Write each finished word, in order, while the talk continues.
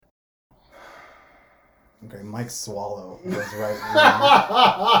Okay, Mike Swallow was right.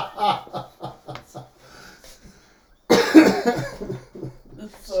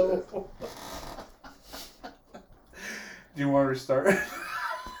 So, do you want to restart?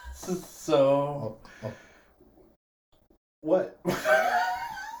 So, what?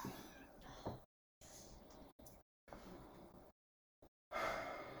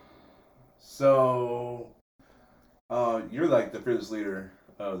 So, you're like the fearless leader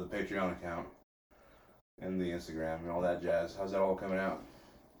of the Patreon account and the Instagram and all that jazz. How's that all coming out?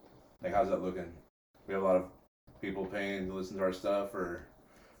 Like, how's that looking? We have a lot of people paying to listen to our stuff or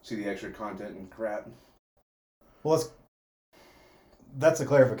see the extra content and crap. Well, that's a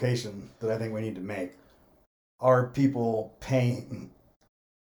clarification that I think we need to make. Are people paying?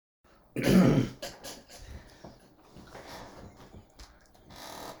 It's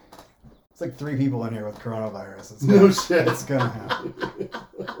like 3 people in here with coronavirus. It's gonna happen.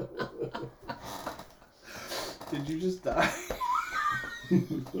 Did you just die?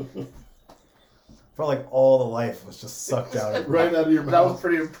 Felt like all the life was just sucked out of Right out of your mouth. That was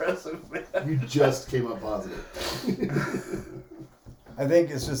pretty impressive, man. You just came up positive. I think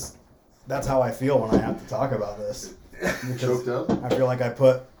it's just that's how I feel when I have to talk about this. Choked up? I feel like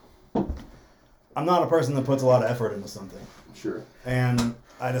I'm not a person that puts a lot of effort into something. Sure. And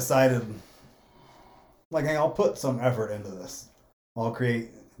I decided, like, hey, I'll put some effort into this. I'll create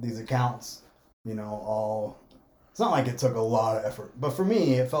these accounts. It's not like it took a lot of effort, but for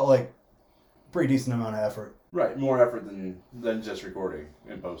me, it felt like a pretty decent amount of effort. Right, more effort than just recording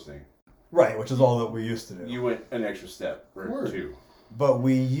and posting. Right, which is all that we used to do. You went an extra step or Word. 2. But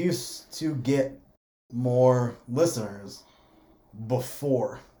we used to get more listeners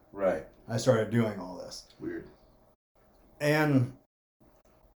before Right. I started doing all this. Weird. And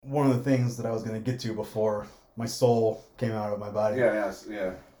one of the things that I was going to get to before my soul came out of my body.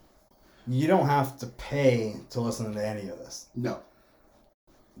 Yeah. You don't have to pay to listen to any of this. No.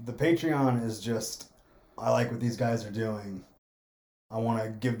 The Patreon is just, I like what these guys are doing. I want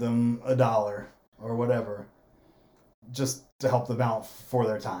to give them $1 or whatever just to help them out for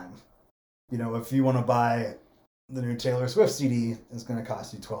their time. If you want to buy the new Taylor Swift CD, it's going to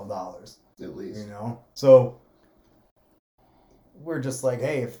cost you $12. At least. So we're just like,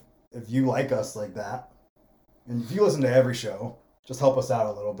 hey, if you like us like that, and if you listen to every show, just help us out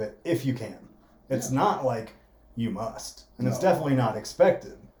a little bit if you can. It's not like you must, and it's definitely not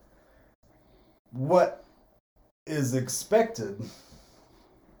expected. What is expected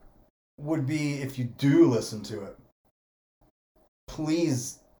would be if you do listen to it,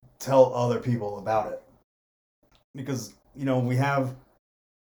 please tell other people about it. Because, we have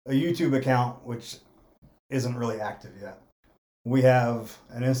a YouTube account which isn't really active yet. We have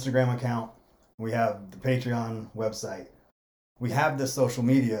an Instagram account. We have the Patreon website. We have this social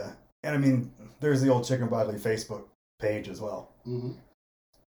media. And there's the old Chicken Broccoli Facebook page as well. Mm-hmm.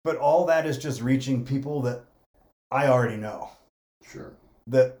 But all that is just reaching people that I already know. Sure.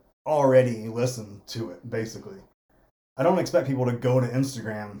 That already listen to it, basically. I don't expect people to go to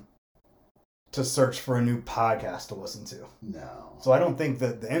Instagram to search for a new podcast to listen to. No. So I don't think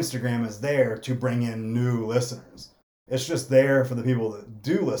that the Instagram is there to bring in new listeners. It's just there for the people that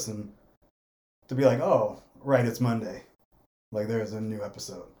do listen to be like, oh, right, it's Monday. Like, there's a new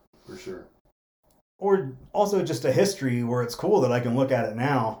episode. For sure. Or also just a history where it's cool that I can look at it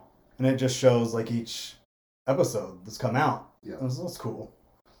now and it just shows like each episode that's come out. Yeah. That's cool.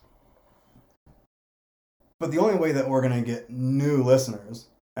 But the only way that we're going to get new listeners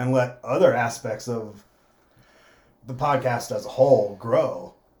and let other aspects of the podcast as a whole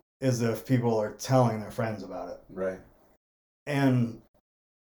grow is if people are telling their friends about it. Right. And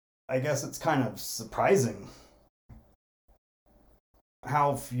I guess it's kind of surprising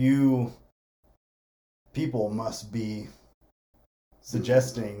how few people must be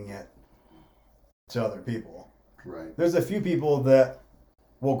suggesting it to other people. Right. There's a few people that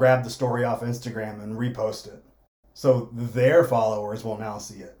will grab the story off Instagram and repost it. So their followers will now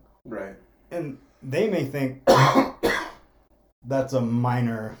see it. Right. And they may think that's a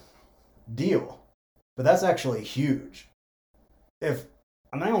minor deal, but that's actually huge. I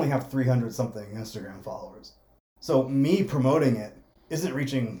only have 300 something Instagram followers. So me promoting it isn't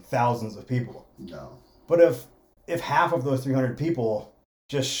reaching thousands of people. No. But if half of those 300 people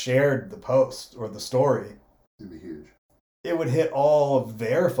just shared the post or the story, It'd be huge. it would hit all of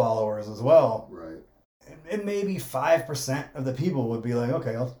their followers as well. Right. And maybe 5% of the people would be like,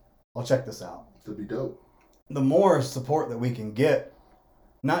 okay, I'll check this out. That'd be dope. The more support that we can get,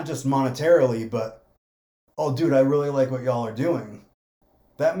 not just monetarily, but, oh, dude, I really like what y'all are doing.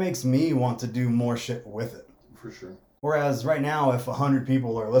 That makes me want to do more shit with it. For sure. Whereas right now, if 100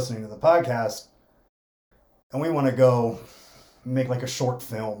 people are listening to the podcast, and we want to go make like a short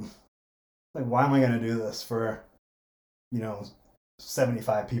film. Like, why am I going to do this for,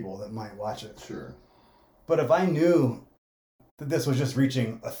 75 people that might watch it? Sure. But if I knew that this was just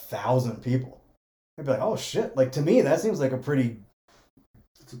reaching 1,000 people, I'd be like, oh shit! Like, to me, that seems like a pretty.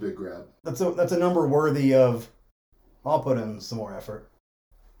 It's a big grab. That's a number worthy of. I'll put in some more effort.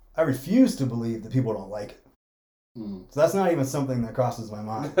 I refuse to believe that people don't like it. Mm. So that's not even something that crosses my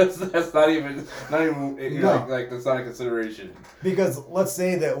mind. That's not even No. like that's not a consideration. Because let's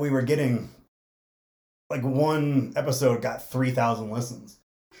say that we were getting, like, one episode got 3,000 listens,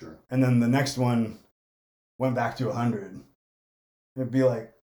 Sure. and then the next one went back to 100. It'd be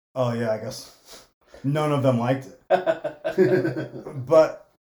like, oh yeah, I guess none of them liked it. But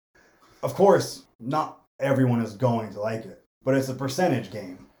of course, not everyone is going to like it. But it's a percentage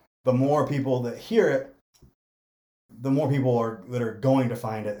game. The more people that hear it, the more people that are going to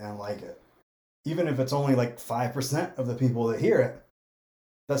find it and like it. Even if it's only like 5% of the people that hear it,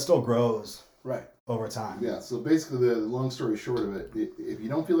 that still grows Right. over time. Yeah, so basically the long story short of it, if you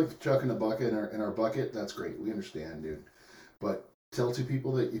don't feel like chucking a bucket in our bucket, that's great. We understand, dude. But tell 2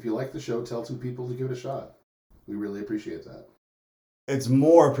 people that if you like the show, tell 2 people to give it a shot. We really appreciate that. It's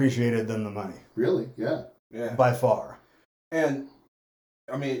more appreciated than the money. Really? Yeah. Yeah. By far. And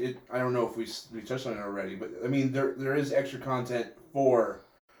I mean, I don't know if we touched on it already, but I mean, there is extra content for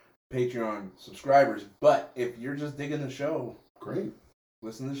Patreon subscribers. But if you're just digging the show, Great.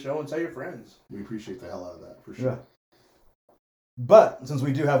 listen to the show and tell your friends. We appreciate the hell out of that, for sure. Yeah. But since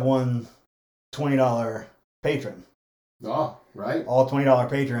we do have one $20 patron, Oh, right. all $20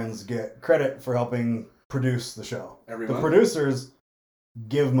 patrons get credit for helping produce the show. Every The month. producers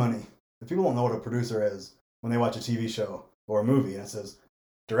give money. If people don't know what a producer is, when they watch a TV show or a movie and it says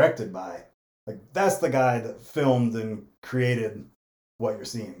directed by, like, that's the guy that filmed and created what you're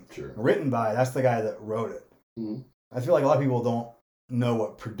seeing. Sure. Written by, that's the guy that wrote it. Mhm. I feel like a lot of people don't know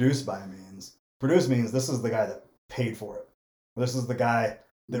what produced by means. Produced means this is the guy that paid for it. This is the guy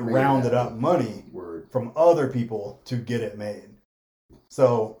that Made it rounded up happen. money Word. from other people to get it made.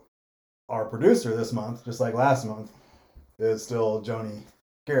 So our producer this month, just like last month, is still Joni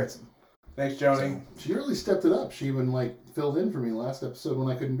Garrettson. Thanks, Joni. She really stepped it up. She even filled in for me last episode when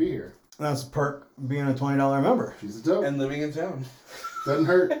I couldn't be here. And that's a perk being a $20 member. She's a dope. And living in town. Doesn't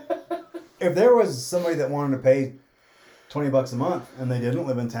hurt. If there was somebody that wanted to pay $20 a month and they didn't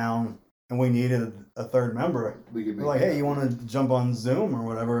live in town and we needed a third member, We could make we're like, it hey, you happen. want to jump on Zoom or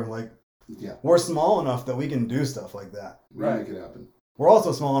whatever? Like, Yeah. we're small enough that we can do stuff like that. We Right. make it happen. We're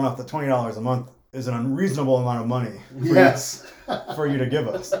also small enough that $20 a month is an unreasonable amount of money Yes. for you to give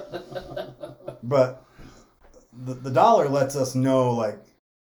us. But the dollar lets us know, like,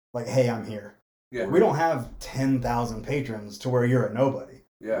 hey, I'm here. Yeah. We don't have 10,000 patrons to where you're a nobody.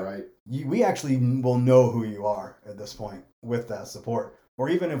 Yeah. Right. We actually will know who you are at this point with that support. Or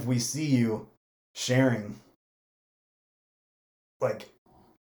even if we see you sharing, like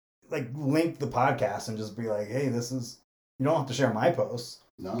link the podcast and just be like, hey, this is, you don't have to share my posts.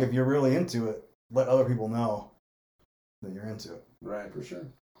 No. Like, if you're really into it, let other people know that you're into it. Right. For sure.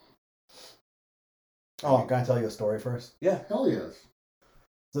 Oh, can I tell you a story first? Yeah. Hell yes.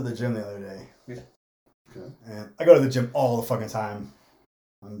 I was at the gym the other day. Yeah. Okay. And I go to the gym all the fucking time.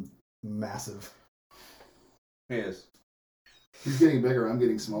 I'm massive. He is. He's getting bigger. I'm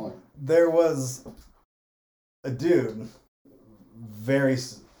getting smaller. There was a dude, very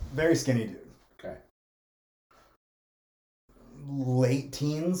skinny dude, Okay. late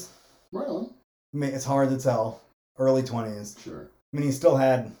teens. Right on. I mean, it's hard to tell. Early 20s. Sure. I mean, he still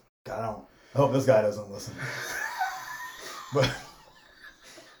had, God, I hope this guy doesn't listen. But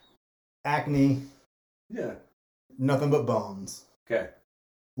acne, Yeah. nothing but bones. Okay.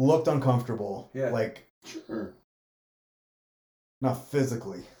 Looked uncomfortable. Yeah. Like, Sure. not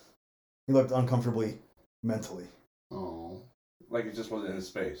physically. He looked uncomfortably mentally. Oh. Like it just wasn't in his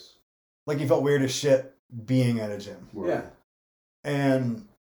space. Like he felt weird as shit being at a gym. Word. Yeah. And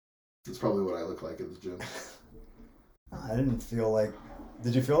That's probably what I look like at the gym. I didn't feel like...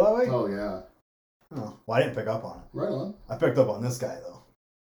 Did you feel that way? Oh, yeah. Oh, well, I didn't pick up on it. Right on. I picked up on this guy, though.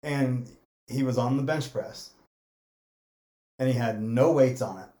 And he was on the bench press. And he had no weights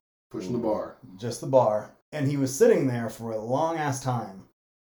on it. Pushing the bar. Just the bar. And he was sitting there for a long-ass time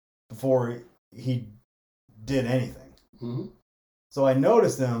before he did anything. Mm-hmm. So I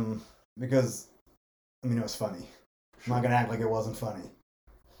noticed him because, I mean, it was funny. I'm not going to act like it wasn't funny.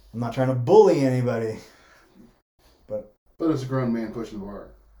 I'm not trying to bully anybody. But it's a grown man pushing the bar.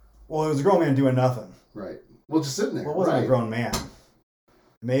 Well, it was a grown man doing nothing. Right. Well, just sitting there. Well, it wasn't right. a grown man.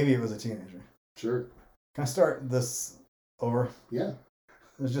 Maybe it was a teenager. Sure. Can I start this over? Yeah.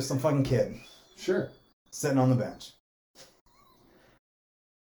 It was just some fucking kid. Sure. sitting on the bench.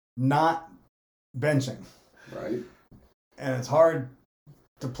 Not benching. Right. And it's hard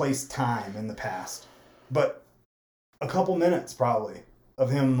to place time in the past. But a couple minutes probably of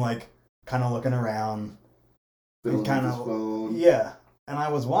him like kind of looking around. Filling kind with his phone. Yeah. And I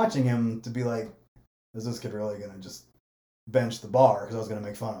was watching him to be like, is this kid really going to just bench the bar? Because I was going to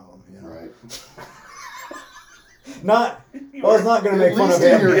make fun of him. You know? Right. I was not going to make fun of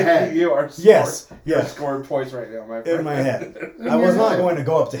in him. your head. You are You're scoring points right now, my friend. in my head. I was not going to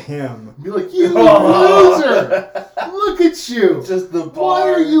go up to him. Be like, you loser! Look at you! Just the bar.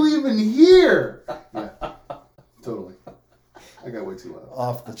 Why are you even here? Yeah, totally. I got way too loud.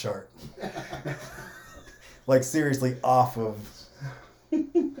 Off the chart. Like seriously off of.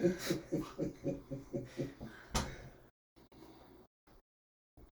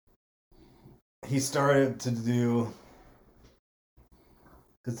 He started to do.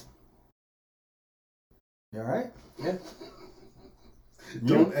 You alright? Yeah.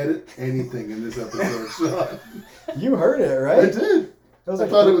 Don't edit anything in this episode, Sean. You heard it, right? I did. It was I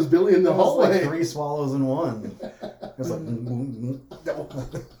like thought it was Billy in the It was hallway. like 3 swallows in one. It was like.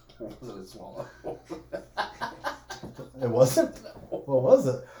 What was it, swallow? It wasn't? What was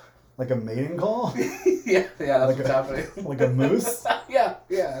it? Like a mating call? yeah, that's Like what's happening. Like a moose? yeah.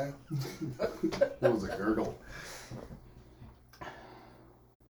 That was a gurgle.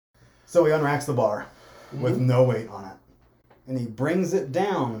 So he unracks the bar with Mm-hmm. no weight on it. And he brings it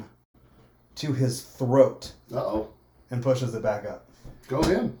down to his throat Uh-oh. and pushes it back up. Go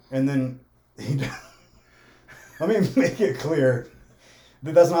him. And then let me make it clear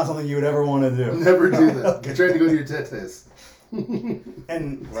that that's not something you would ever want to do. Never do that. Okay. You're trying to go to your tetes.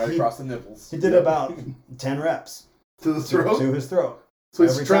 And Right across the nipples. he did about 10 reps To the throat? to his throat. So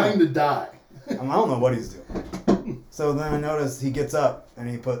he's every trying time. to die. I don't know what he's doing. So then I noticed he gets up and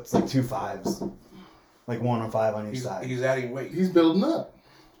he puts like 2 5s. Like 1 and 5 on each side. He's adding weight. He's building up.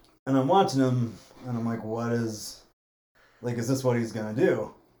 And I'm watching him and I'm like, is this what he's going to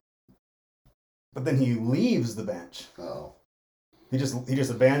do? But then he leaves the bench. Oh. He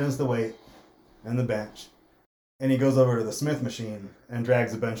just abandons the weight and the bench. And he goes over to the Smith machine and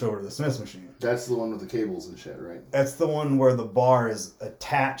drags the bench over to the Smith machine. That's the one with the cables and shit, right? That's the one where the bar is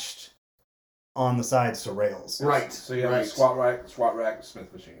attached on the sides to rails. Right. So you have right. a squat rack,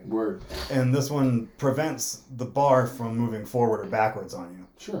 Smith machine. Word. And this one prevents the bar from moving forward or backwards on you.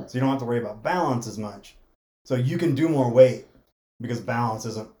 Sure. So you don't have to worry about balance as much. So you can do more weight because balance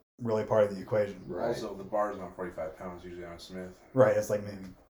isn't really part of the equation. Right. Also, the bar is not 45 pounds usually on a Smith. Right, it's like maybe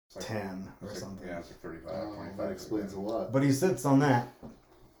It's like 10 or it's like, something. Yeah, it's like 35, Oh, 25. that explains a lot. But he sits on that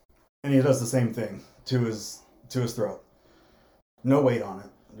and he does the same thing to his throat. No weight on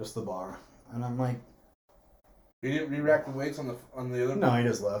it, just the bar. And I'm like, You didn't re-rack the weights on the other. no, he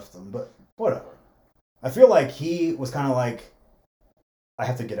just left them, but whatever. I feel like he was kind of like, I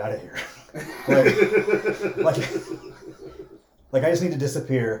have to get out of here. like I just need to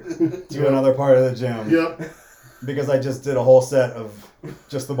disappear to another part of the gym. Yep. Because I just did a whole set of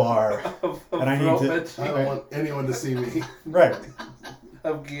just the bar. And I need to- I don't want anyone to see me. Right.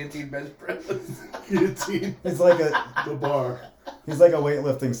 Of guillotine bench press. Guillotine It's like the bar. he's like a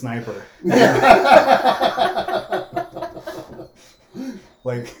weightlifting sniper.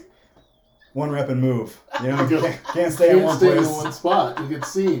 Like 1 rep and move. You know, can't stay in Can't one stay place. in one spot. You get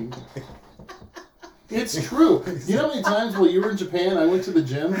seen. It's true. You know how many times while you were in Japan, I went to the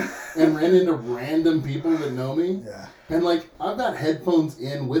gym and ran into random people that know me? Yeah. And like, I've got headphones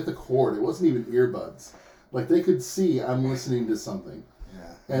in with a cord. It wasn't even earbuds. Like, they could see I'm listening to something.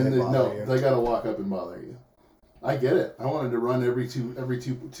 Yeah. And They bother no, you. they got to walk up and bother you. I get it. I wanted to run every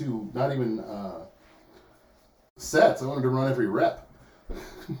two, not even sets. I wanted to run every rep.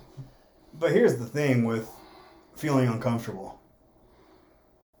 But here's the thing with feeling uncomfortable.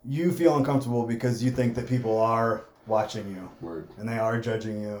 You feel uncomfortable because you think that people are watching you. Word. And they are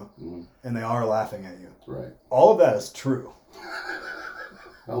judging you. Mm. And they are laughing at you. Right. All of that is true.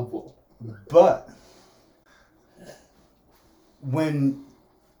 Helpful. But when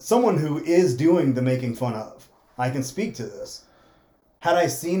someone who is doing the making fun of, I can speak to this. Had I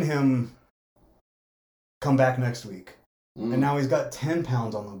seen him come back next week, Mm. and now he's got 10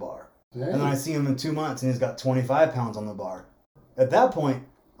 pounds on the bar, Hey. and then I see him in 2 months and he's got 25 pounds on the bar, at that point,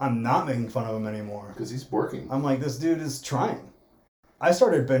 I'm not making fun of him anymore. Because he's working. I'm like, this dude is trying. I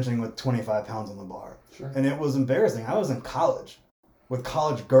started benching with 25 pounds on the bar, Sure. and it was embarrassing. I was in college with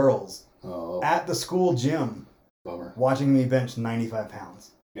college girls Oh, at the school gym bummer. watching me bench 95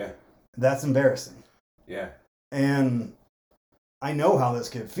 pounds. Yeah. That's embarrassing. Yeah. And I know how this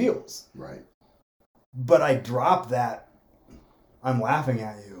kid feels. Right. But I drop that I'm laughing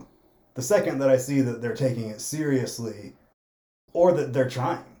at you the second that I see that they're taking it seriously or that they're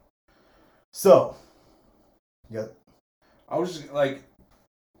trying. So, yeah. I was just like,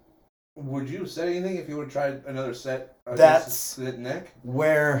 would you have said anything if you would have tried another set? That's the neck.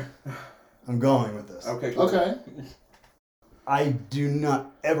 Where I'm going with this. Okay. Cool. Okay. I do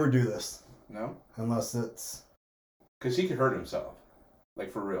not ever do this No. unless it's Because he could hurt himself,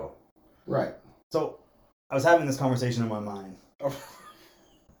 like for real. Right. so. I was having this conversation in my mind. Oh.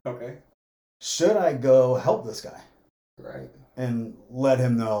 Okay. Should I go help this guy Right. and let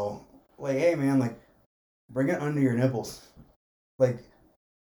him know, like, hey man, like, bring it under your nipples, like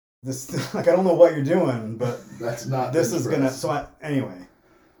this. Like, I don't know what you're doing, but That's not. this is gonna. So anyway,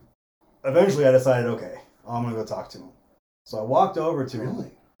 eventually I decided, okay, I'm gonna go talk to him. So I walked over to him,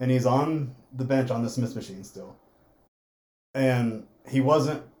 Really? and he's on the bench on the Smith machine still, and he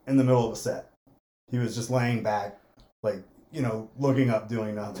wasn't in the middle of a set. He was just laying back, like, looking up,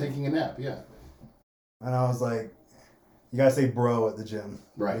 doing nothing. Taking a nap. Yeah. And I was like, you gotta say bro at the gym.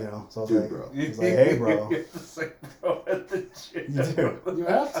 Right. So I was Dude, like, bro. he's like, hey, bro. You have to say bro at the gym. You do. You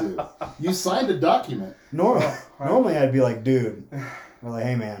have to. You signed a document. Normally I'd be like, dude, or like,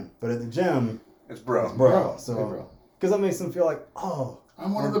 hey, man. But at the gym, It's bro. it's bro. Bro. So, Hey, bro. because that makes them feel like, oh,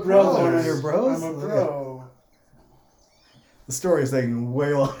 I'm one of we're the bros. brothers. One of your bros? I'm a bro. The story is taking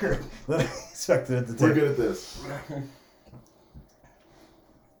way longer than I expected it to take. We're good at this.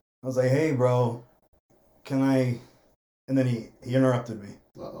 I was like, hey, bro, can I? And then he interrupted me.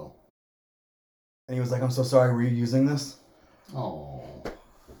 Uh-oh. And he was like, I'm so sorry, were you using this? Oh.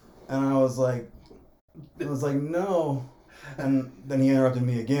 And I was like, no. And then he interrupted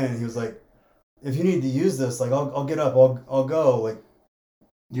me again. He was like, if you need to use this, like, I'll get up, I'll go. Like,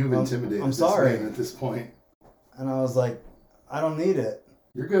 You've intimidated I'm this sorry. man at this point. and I was like, I don't need it.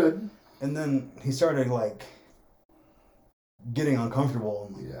 You're good. And then he started like getting uncomfortable.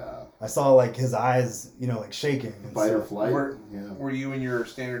 Yeah. I saw like his eyes, like shaking. And Fight or stuff. flight. Yeah. Were you in your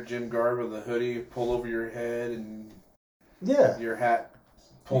standard gym garb with a hoodie pull over your head and Yeah. your hat You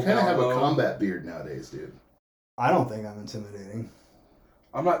pulled kind of down have low? a combat beard nowadays, dude. I don't think I'm intimidating.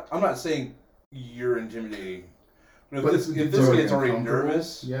 I'm not saying you're intimidating. But But if this it's kid's already uncomfortable.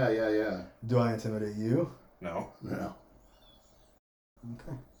 nervous, Yeah. Do I intimidate you? no. No.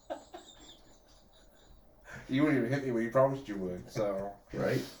 Okay. You wouldn't even hit me when you promised you would. So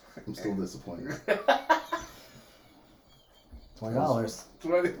Right? I'm still disappointed. $20.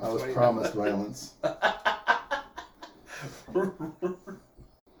 I was promised violence.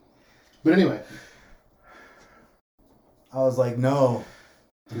 But anyway. I was like, no,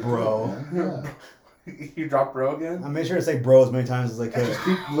 bro. Yeah. You dropped bro again? I made sure to say bro as many times as I could. Just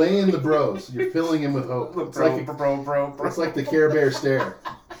keep laying the bros. You're filling him with hope. It's like Bro. it's like the Care Bear stare.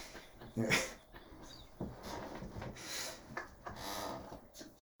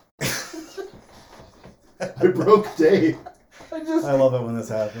 I broke Dave. I love it when this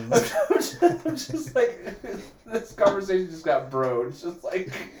happens. I'm just like, this conversation just got bro. It's just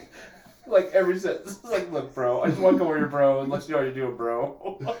like every sentence. It's like, look, bro, I just want to come over here, bro, and let you know how you're doing,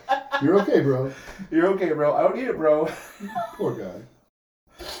 bro. You're okay, bro. You're okay, bro. I don't need it, bro. Poor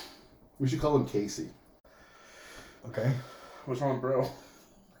guy. We should call him Casey. Okay. What's wrong with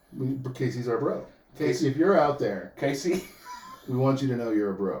bro? Casey's our bro. Casey, if you're out there, Casey? we want you to know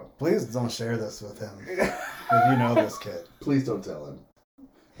you're a bro. Please don't share this with him. If you know this kid. Please don't tell him.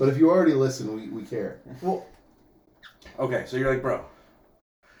 But if you already listen, we care. Well, Okay, so you're like,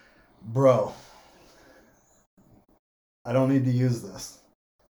 bro, I don't need to use this.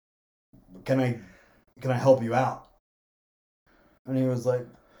 Can I help you out? And he was like,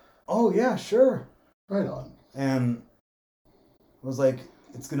 oh yeah, sure. Right on. And I was like,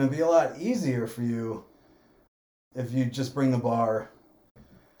 it's gonna be a lot easier for you if you just bring the bar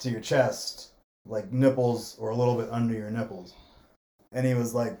to your chest, like nipples or a little bit under your nipples. And he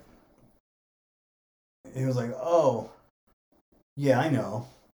was like, oh, yeah, I know.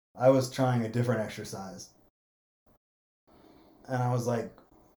 I was trying a different exercise. And I was like,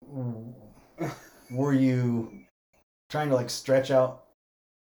 were you trying to like stretch out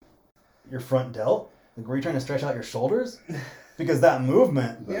your front delt? Like, were you trying to stretch out your shoulders? Because that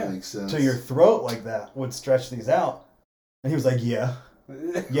movement That makes sense. to your throat like that would stretch these out. And he was like, yeah,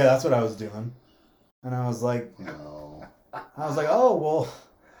 that's what I was doing. And I was like, No. oh, well,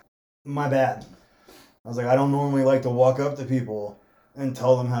 my bad. I was like, I don't normally like to walk up to people and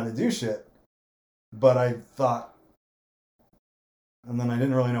tell them how to do shit. But I thought, and then I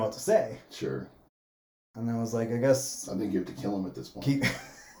didn't really know what to say. Sure. And I was like, I guess I think you have to kill him at this point.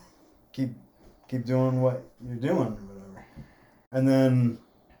 keep doing what you're doing or whatever. And then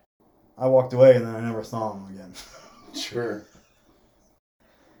I walked away and then I never saw him again. Sure.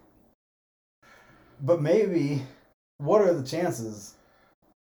 But maybe, what are the chances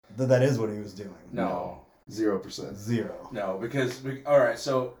that that is what he was doing? No. 0%. Zero. No, because all right.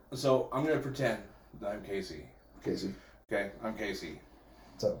 So I'm gonna pretend that I'm Casey. Casey. Okay, I'm Casey.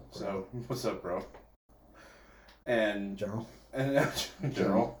 So What's up, bro? And General.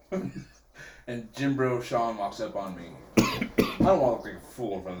 General. And Jim Bro Sean walks up on me. I don't want to look like a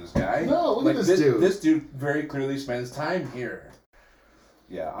fool in front of this guy. No, look at this dude. This dude very clearly spends time here.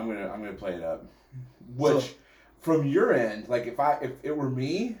 Yeah, I'm gonna play it up. Which, from your end, like if it were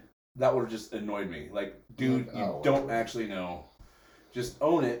me, that would have just annoyed me. Like, dude, you don't actually know. Just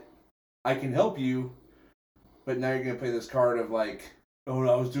own it. I can help you, but now you're gonna play this card of like, oh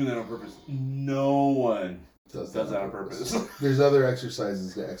no, I was doing that on purpose. No one does that on purpose. There's other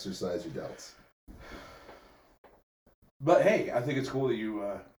exercises to exercise your delts. But hey, I think it's cool that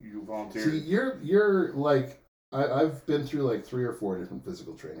you volunteered. See, you're like I've been through like 3 or 4 different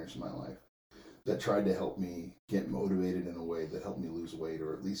physical trainers in my life that tried to help me get motivated in a way that helped me lose weight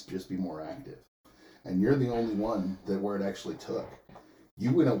or at least just be more active. And you're the only one that where it actually took.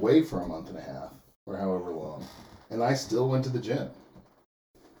 You went away for a month and a half or however long, and I still went to the gym.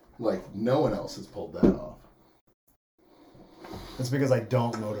 Like no one else has pulled that off. It's because I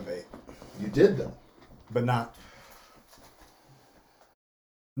don't motivate. You did though, but not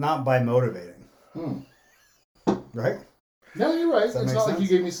by motivating. Right? No, you're right. It's not sense? like you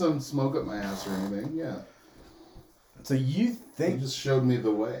gave me some smoke up my ass or anything. Yeah. So you think... You just showed me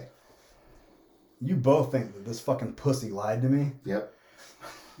the way. You both think that this fucking pussy lied to me? Yep.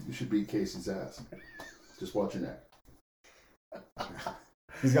 You should beat Casey's ass. Just watch your neck.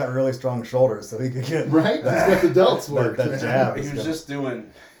 He's got really strong shoulders, so he could get... Right? He's got the delts work. That jab. He was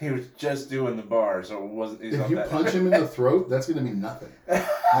just doing the bar, so it wasn't... If you punch him in the throat, that's going to mean nothing.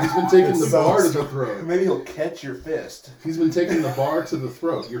 He's been taking the bar to the throat. Maybe he'll catch your fist. He's been taking the bar to the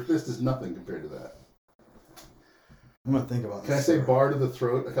throat. Your fist is nothing compared to that. I'm going to think about this. Can I say bar to the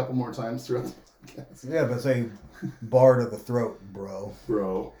throat a couple more times throughout the podcast? Yeah, but say bar to the throat, bro.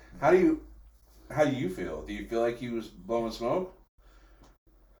 Bro. How do you feel? Do you feel like he was blowing smoke?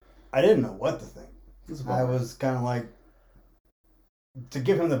 I didn't know what to think. I was kind of like, to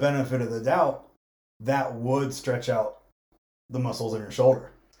give him the benefit of the doubt, that would stretch out the muscles in your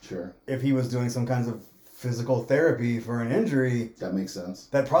shoulder. Sure. If he was doing some kinds of physical therapy for an injury, that makes sense.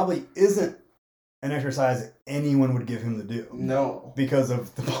 That probably isn't an exercise that anyone would give him to do. No. Because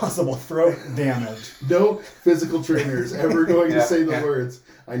of the possible throat damage. No physical trainer is ever going to say the words,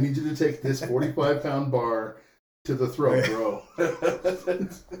 I need you to take this 45-pound bar to the throat, bro.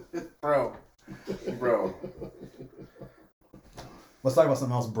 Bro. Let's talk about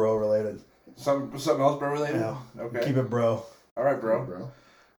something else bro related. Something else bro related? Yeah. Okay. Keep it bro. All right, bro.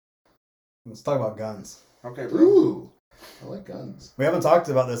 Let's talk about guns. Okay, bro. Ooh. I like guns. We haven't talked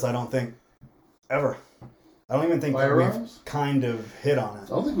about this, I don't think, ever. I don't even think we've kind of hit on it. I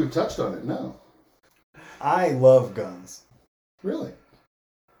don't think we've touched on it, no. I love guns. Really?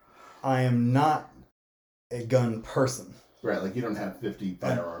 I am not a gun person. Right, like you don't have 50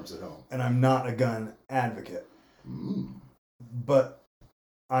 firearms at home. And I'm not a gun advocate. But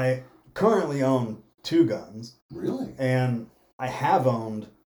I currently own 2 guns. Really? And I have owned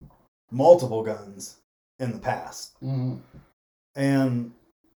multiple guns in the past. And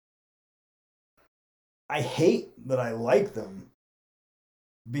I hate that I like them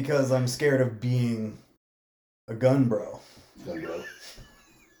because I'm scared of being a gun bro. Gun bro.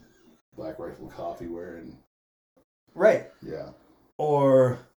 Black Rifle coffee wearing. Right. Yeah.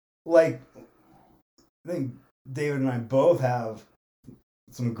 Or, like, I think David and I both have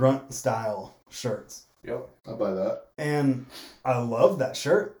some grunt style shirts. Yep. I'll buy that. And I love that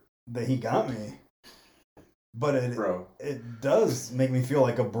shirt that he got me. But it does make me feel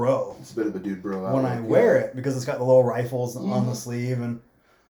like a bro. It's a bit of a dude bro. When I wear it, because it's got the little rifles on the sleeve. And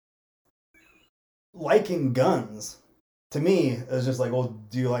liking guns, to me, is just like, well,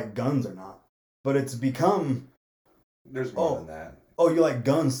 do you like guns or not? But it's become... There's more than that. Oh, you like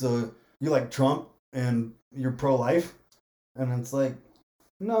guns, so you like Trump and you're pro-life? And it's like,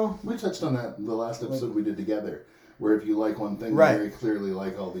 no. We touched on that in the last episode we did together, where if you like one thing, you very clearly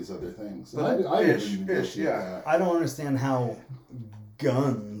like all these other things. But I don't understand how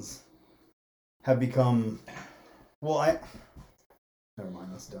guns have become... Well, never mind,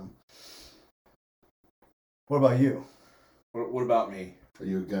 that's dumb. What about you? What about me? Are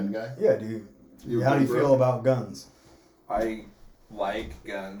you a gun guy? Yeah, how do you feel about guns? I like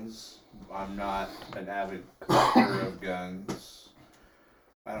guns. I'm not an avid collector of guns.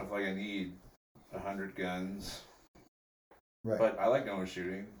 I don't feel like I need 100 guns. Right. But I like going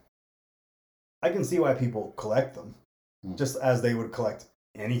shooting. I can see why people collect them, just as they would collect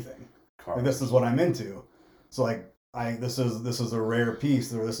anything. cars. Like, this is what I'm into. So like this is a rare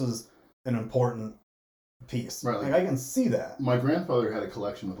piece, or this is an important piece. Right, Like I can see that. My grandfather had a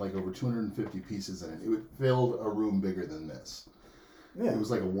collection with like over 250 pieces in it. It filled a room bigger than this. Yeah. It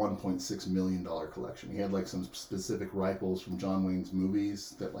was like a $1.6 million collection. He had like some specific rifles from John Wayne's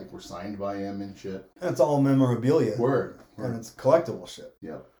movies that like were signed by him and shit. And it's all memorabilia. Word. And it's collectible shit.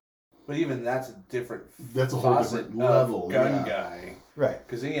 Yep. But even that's a different. That's a whole facet different level. of gun yeah. guy. Right.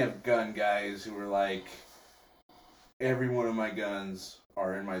 Because then you have gun guys who are like, every one of my guns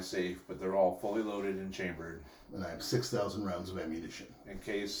are in my safe, but they're all fully loaded and chambered. And I have 6,000 rounds of ammunition. In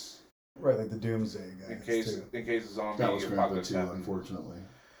case. Right, like the Doomsday guys. In case a zombie That was Grandpa apocalypse too, happens. unfortunately.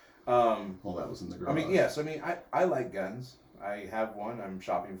 Well, that was in the garage. I mean, yes. I mean, I like guns. I have one. I'm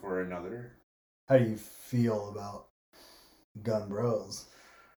shopping for another. How do you feel about gun bros?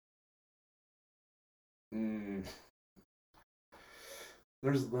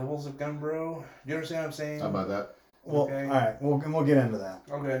 There's levels of gun bro. You understand what I'm saying? How about that? Well, Okay. all right, we'll get into that.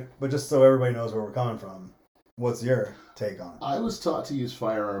 Okay. But just so everybody knows where we're coming from, what's your take on it? I was taught to use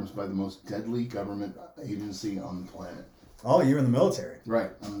firearms by the most deadly government agency on the planet. Oh, you're in the military.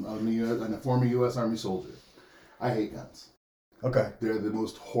 Right. I'm a former U.S. Army soldier. I hate guns. Okay. They're the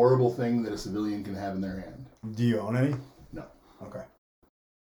most horrible thing that a civilian can have in their hand. Do you own any? No. Okay.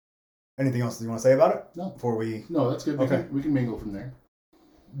 Anything else you want to say about it? No. Before we... No, that's good. Okay. We can mingle from there.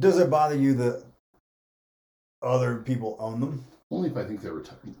 Does it bother you that other people own them? Only if I think they're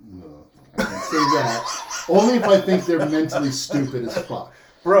retarded. No, I can't say that. Only if I think they're mentally stupid as fuck.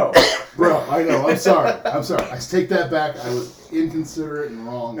 Bro, I know. I'm sorry. I take that back. I was inconsiderate and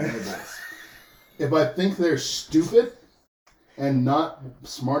wrong in this. If I think they're stupid and not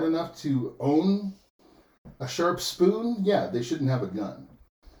smart enough to own a sharp spoon, yeah, they shouldn't have a gun.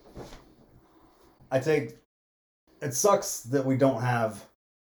 It sucks that we don't have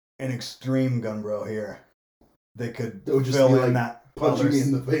an extreme gun bro here that could That would just fill be in like that punching other... me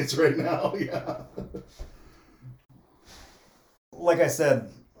in the face right now. Yeah. Like I said,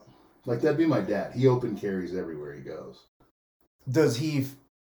 Like, that'd be my dad. He open carries everywhere he goes. does he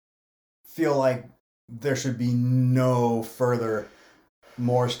feel like there should be no further,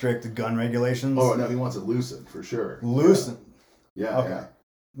 more strict gun regulations? Oh, no, he wants it loosened, for sure. Loosened? Yeah. Okay. Yeah.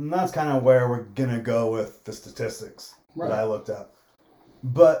 And that's kind of where we're going to go with the statistics Right. that I looked up.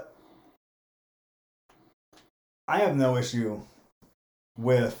 But I have no issue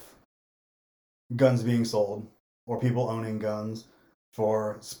with guns being sold or people owning guns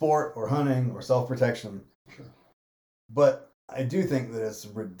for sport or hunting or self-protection. Sure. But I do think that it's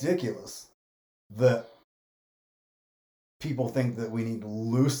ridiculous that people think that we need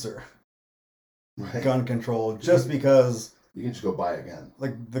looser Right. gun control just because, You can just go buy a gun.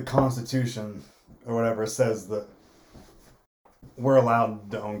 like, the Constitution or whatever says that we're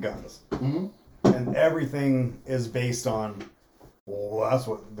allowed to own guns. Mm-hmm. And everything is based on, well, that's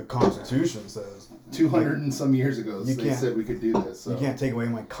what the Constitution says. 200 and some years ago, You they can't- said we could do this. So. You can't take away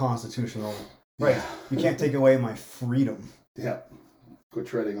my constitutional right. Yeah. You can't take away my freedom. Yeah. Quit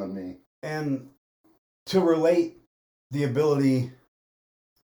treading on me. And to relate the ability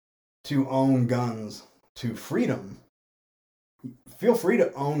to own guns to freedom, feel free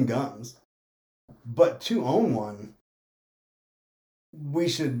to own guns. But to own one, we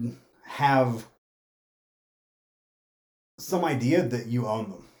should have some idea that you own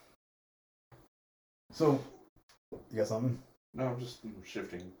them. So, you got something? no, I'm just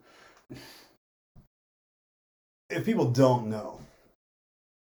shifting. If people don't know,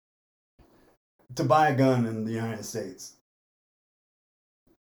 to buy a gun in the United States,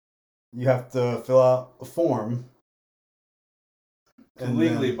 you have to fill out a form. To and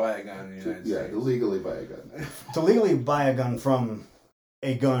legally then- buy a gun in the United States. To legally buy a gun. to legally buy a gun from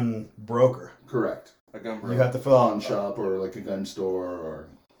a gun broker, Correct. A gun you bro. have to fill out Pawn shop or like a gun store or...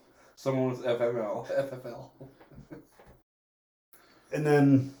 Someone with FFL. and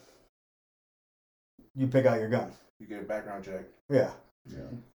then you pick out your gun. You get a background check. Yeah. Yeah.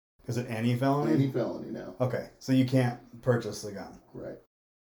 Is it any felony? Any felony now. Okay, so you can't purchase the gun. Right.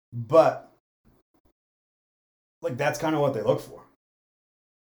 But, like, that's kind of what they look for.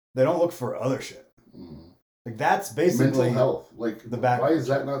 They don't look for other shit. Mm. Like, that's basically... Mental health. Like, the why background is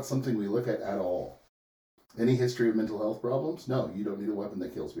that not something we look at all? Any history of mental health problems? No, you don't need a weapon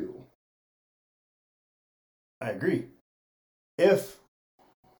that kills people. I agree. If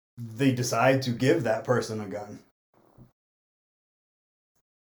they decide to give that person a gun,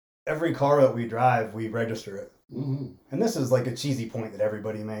 every car that we drive, we register it. Mm-hmm. And this is like a cheesy point that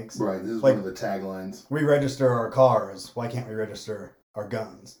everybody makes. Right, this is Like- one of the taglines. We register our cars. Why can't we register our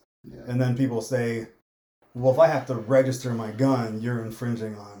guns? Yeah. And then people say, well, if I have to register my gun, you're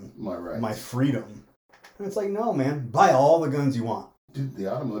infringing on My rights. my freedom. And it's like, no, man, buy all the guns you want. Dude,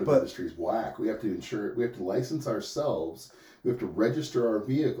 the automotive industry is whack. We have to insure. We have to license ourselves. We have to register our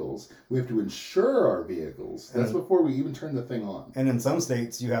vehicles. We have to insure our vehicles. That's before we even turn the thing on. And in some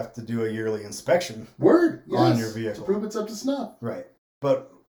states, you have to do a yearly inspection. Word, yes, on your vehicle to prove it's up to snuff. Right.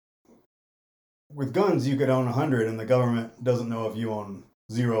 But with guns, you could own 100, and the government doesn't know if you own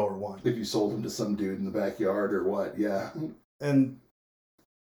 0 or 1. If you sold them to some dude in the backyard or what, yeah. And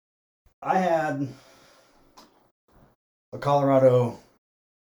I had a Colorado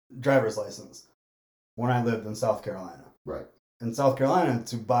driver's license when I lived in South Carolina. Right. In South Carolina,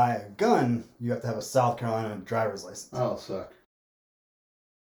 to buy a gun, you have to have a South Carolina driver's license. Oh, suck.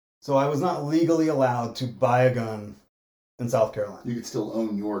 So I was not legally allowed to buy a gun in South Carolina. You could still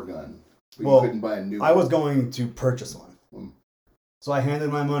own your gun, but Well, you couldn't buy a new one. I was going to purchase one. Mm. So I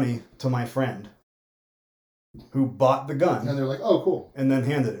handed my money to my friend who bought the gun And they're like, oh, cool. and then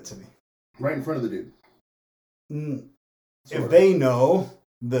handed it to me. Right in front of the dude. If Sort of. they know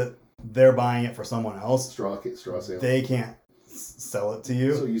that they're buying it for someone else, Straw sale. they can't sell it to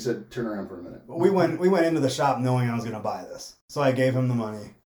you. So you said, turn around for a minute. We went into the shop knowing I was going to buy this. So I gave him the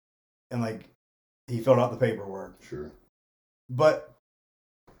money and like he filled out the paperwork. Sure. But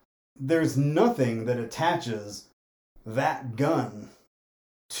there's nothing that attaches that gun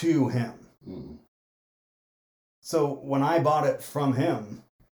to him. Mm. So when I bought it from him,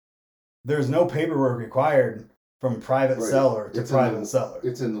 there's no paperwork required from private Right. seller to It's private seller.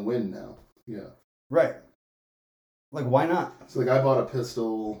 It's in the wind now. Yeah. Right. Like, why not? So, like, I bought a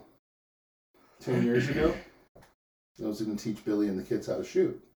pistol 10 years ago. I was going to teach Billy and the kids how to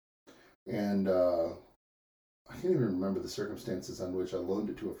shoot. And I can't even remember the circumstances on which I loaned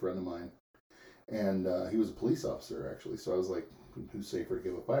it to a friend of mine. And he was a police officer, actually. So I was like, who's safer to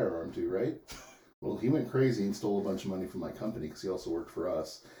give a firearm to, right? Well, he went crazy and stole a bunch of money from my company because he also worked for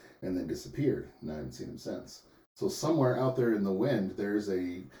us and then disappeared. And I haven't seen him since. So somewhere out there in the wind, there's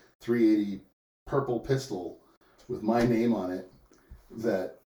a 380 purple pistol with my name on it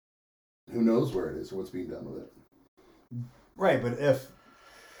that who knows where it is or what's being done with it. Right, but if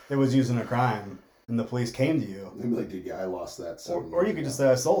it was used in a crime and the police came to you, They'd be like, dude, yeah, I lost that. or you could just say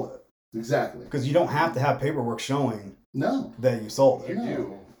I sold it. Exactly. Because you don't have to have paperwork showing No. that you sold it. You No.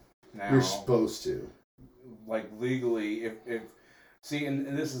 do. Now, You're supposed to. like legally, if see, and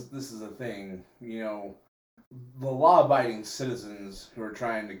this is the thing, you know, the law-abiding citizens who are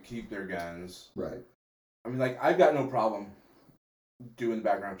trying to keep their guns. Right. I mean, like, I've got no problem doing the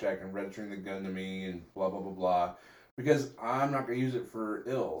background check and registering the gun to me and blah blah blah blah, because I'm not going to use it for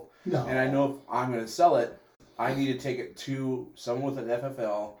ill. No. And I know if I'm going to sell it, I need to take it to someone with an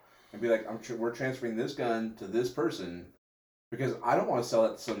FFL and be like, we're transferring this gun to this person, because I don't want to sell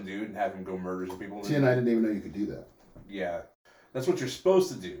it to some dude and have him go murder some people. See, and I didn't even know you could do that. Yeah, that's what you're supposed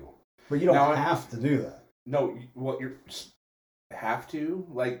to do. But you don't Now, have to do that. No, what you're have to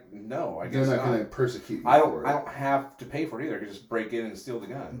like? No, I They're guess not not. going to persecute you I for it. don't have to pay for it either. I can just break in and steal the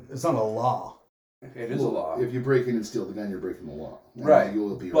gun. It's not a law. It is Well, a law. If you break in and steal the gun, you're breaking the law. And Right. You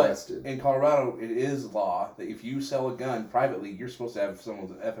will be But arrested. in Colorado, it is law that if you sell a gun privately, you're supposed to have someone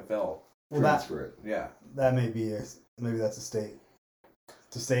with an FFL. Well, that Transfer it. Yeah. maybe that's a state.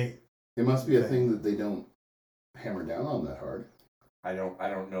 It's a state. It must be a Okay. thing that they don't hammer down on that hard. I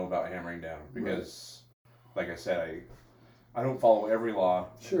don't know about hammering down because, like I said, I don't follow every law,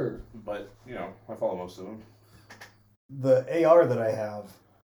 Sure. but you know I follow most of them. The AR that I have,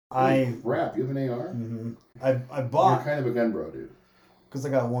 I Rap, you have an AR? I You're bought kind of a gun bro, dude. because I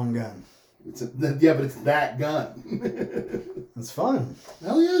got one gun. Yeah, but it's that gun. It's fun.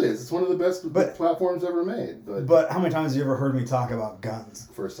 Hell yeah, it is. It's one of the best But- platforms ever made. But how many times have you ever heard me talk about guns?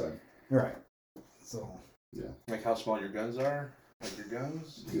 First time. Right. So Like how small your guns are, like your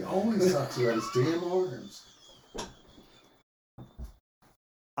guns. He always talks about his damn arms.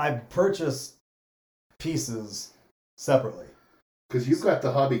 I purchased pieces separately. Because you've got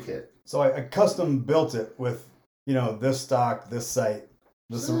the hobby kit. So I custom built it with, this stock, this sight,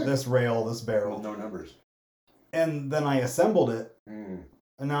 this rail, this barrel. With no numbers. And then I assembled it, and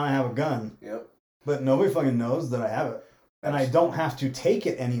now I have a gun. Yep. But nobody fucking knows that I have it. And I don't have to take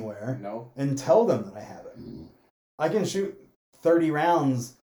it anywhere No. and tell them that I have it. Mm-hmm. I can shoot 30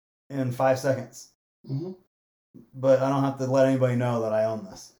 rounds in 5 seconds. Mm-hmm. But I don't have to let anybody know that I own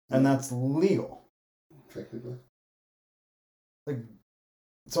this. And that's legal. Technically.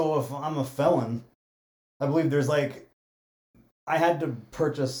 So if I'm a felon, I believe there's I had to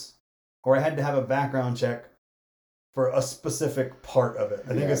purchase, or I had to have a background check for a specific part of it.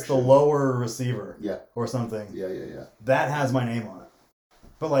 I think it's the lower receiver Yeah. or something. Yeah. That has my name on it.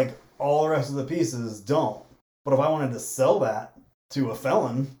 But all the rest of the pieces don't. But if I wanted to sell that to a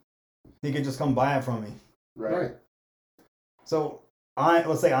felon, he could just come buy it from me. Right. So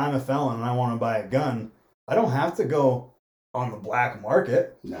let's say I'm a felon and I want to buy a gun. I don't have to go on the black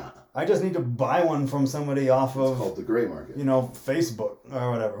market. Nah. I just need to buy one from somebody off It's of called the gray market. Facebook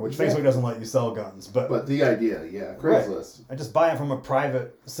or whatever, which Yeah. Facebook doesn't let you sell guns. But the idea, yeah, Craigslist. I just buy it from a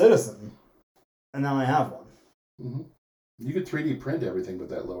private citizen, and now I have one. Mm-hmm. You could 3D print everything with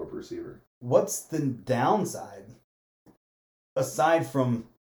that lower perceiver. What's the downside, aside from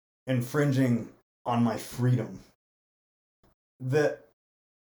infringing on my freedom, that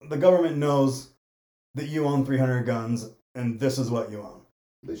the government knows that you own 300 guns and this is what you own?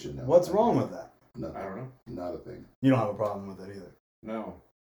 They should know. What's wrong with that? Nothing. I don't know. Not a thing. You don't have a problem with it either. No.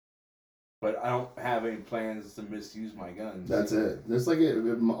 But I don't have any plans to misuse my guns. That's it. There's like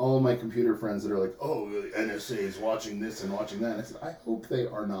all of my computer friends that are like, oh, the NSA is watching this and watching that. And I said, I hope they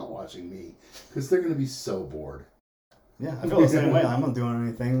are not watching me because they're going to be so bored. Yeah, I feel the same way. I'm not doing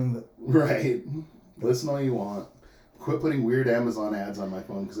anything that... Right. Listen all you want. Quit putting weird Amazon ads on my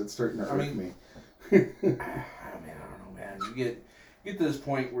phone because it's starting to irk me. I don't know, man. You get to this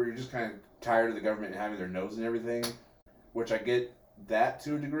point where you're just kind of tired of the government having their nose in everything, which I get that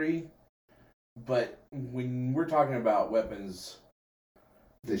to a degree. But when we're talking about weapons,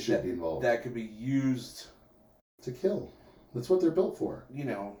 They should be involved. that could be used, To kill. That's what they're built for. you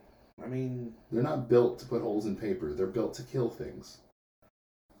know, I mean, They're not built to put holes in paper. They're built to kill things.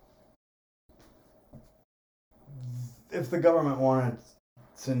 If the government wanted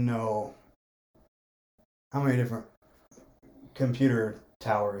to know how many different computer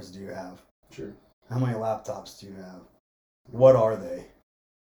towers do you have? Sure. How many laptops do you have? What are they?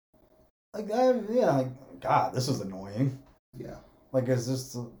 God, this is annoying. Yeah. Like, it's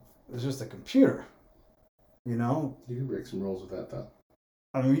just a computer. You know? You can break some rules with that, though.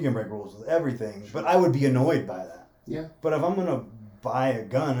 I mean, you can break rules with everything, but I would be annoyed by that. Yeah. But if I'm going to buy a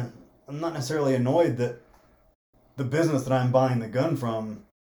gun, I'm not necessarily annoyed that the business that I'm buying the gun from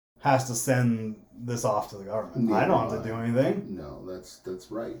has to send this off to the government. Neither I don't do have to I. do anything. No, that's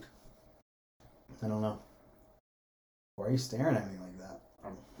right. I don't know. Why are you staring at me like that?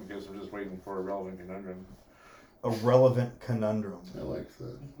 I guess I'm just waiting for a relevant conundrum. A relevant conundrum. I like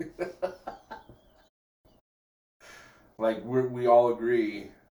that. Like we all agree.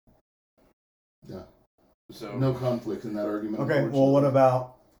 Yeah. So No conflict in that argument. Okay, well, what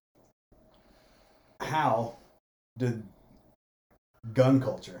about how did gun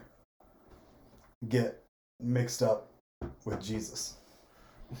culture get mixed up with Jesus?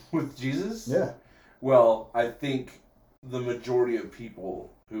 with Jesus? Yeah. Well, I think the majority of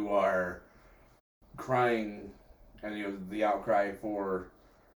people who are crying and the outcry for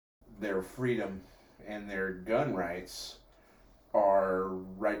their freedom and their gun rights are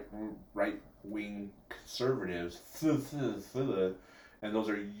right wing conservatives, and those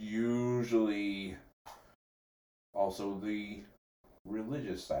are usually also the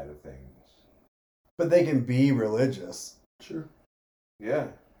religious side of things. But they can be religious. Sure. Yeah.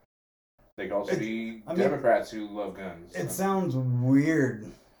 They can also be I mean, Democrats who love guns. It sounds weird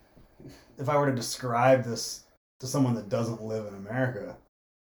if I were to describe this to someone that doesn't live in America.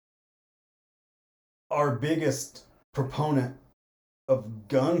 Our biggest proponent of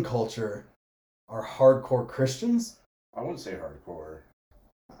gun culture are hardcore Christians. I wouldn't say hardcore.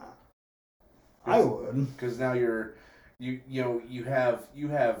 I would. Because now you have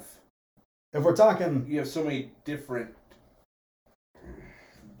If we're talking, so many different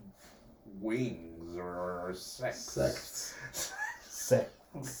wings or sects.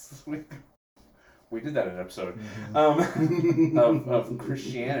 Sects. We did that in an episode Mhm. of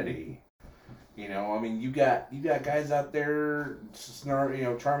Christianity. I mean, you got guys out there,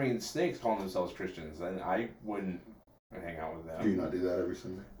 charming snakes calling themselves Christians, and I wouldn't hang out with them. Do you not do that every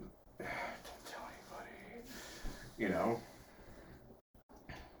Sunday? Don't tell anybody.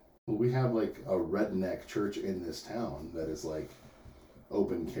 Well, we have like a redneck church in this town that is like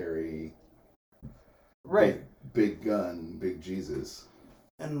open carry, Right. big gun, big Jesus.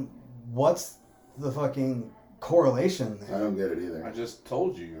 And what's the fucking correlation I there? don't get it either. I just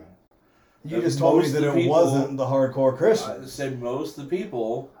told you. You just told me most that of the it people- wasn't the hardcore I Christians. said most of the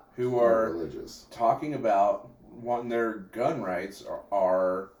people who Not are religious. talking about wanting their gun rights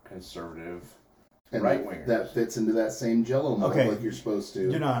are conservative And right-wingers. that fits into that same jello mold Okay. like you're supposed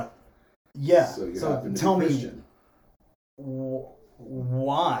to. You're not. Yeah. So you So happen to tell be me Christian.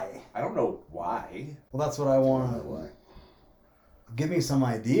 why. I don't know why. Well, that's what I I don't want know to. why. Give me some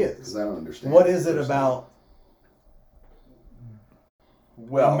ideas. Because I don't understand. What is it personally. about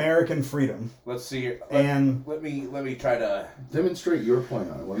Well, American freedom. let's see. And let me try to demonstrate your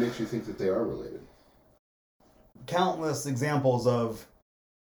point on it. What makes you think that they are related? countless examples of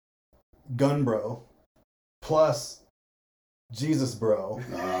gun bro plus Jesus bro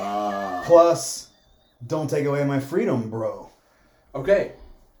plus don't take away my freedom bro. Okay.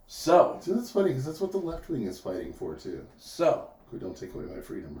 So that's funny because that's what the left wing is fighting for too. So we don't take away my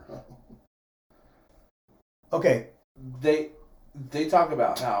freedom, bro. Okay. They talk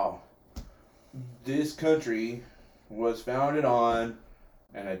about how this country was founded on,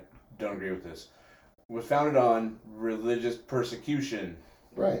 and I don't agree with this, was founded on religious persecution.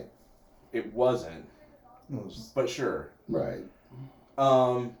 Right. It wasn't. But sure. Right.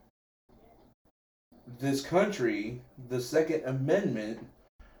 This country, the Second Amendment,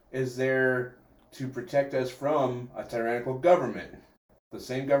 is there to protect us from a tyrannical government. The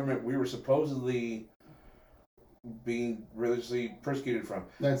same government we were supposedly being religiously persecuted from.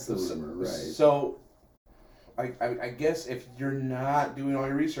 That's the rumor, right? So, I guess if you're not doing all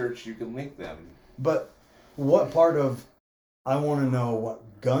your research, you can link them. But what part of I want to know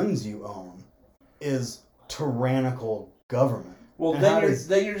what guns you own is tyrannical government? Well, then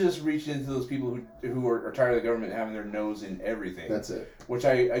you're just reaching into those people who are tired of the government having their nose in everything. That's it. Which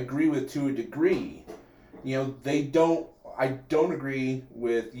I agree with to a degree. You know, I don't agree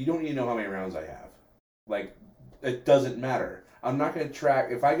with, you don't need to know how many rounds I have. Like, it doesn't matter. I'm not going to track,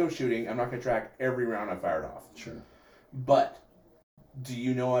 if I go shooting, I'm not going to track every round I fired off. Sure. But, do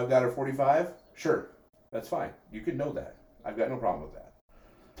you know I've got a 45? Sure. That's fine. You can know that. I've got no problem with that.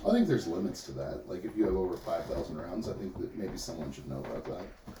 I think there's limits to that. Like, if you have over 5,000 rounds, I think that maybe someone should know about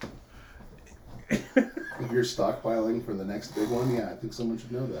that. If you're stockpiling for the next big one, yeah, I think someone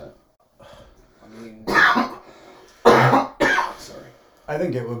should know that. I mean... Sorry. I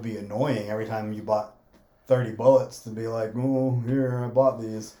think it would be annoying every time you bought 30 bullets to be like, oh, here, I bought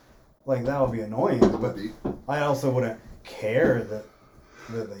these. Like, that would be annoying. But I also wouldn't care that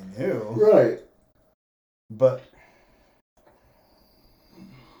they knew. Right. But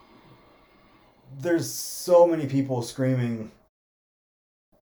there's so many people screaming,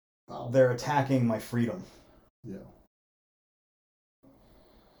 they're attacking my freedom. Yeah.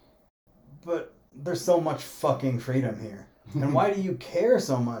 But there's so much fucking freedom here. And why do you care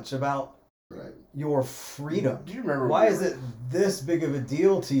so much about your freedom? Do you remember? Why is it this big of a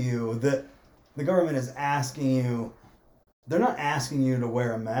deal to you that the government is asking you? They're not asking you to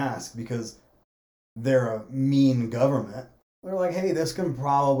wear a mask because they're a mean government. They're like, hey, this can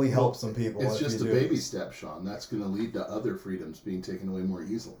probably help some people. It's just a baby step, Sean. That's going to lead to other freedoms being taken away more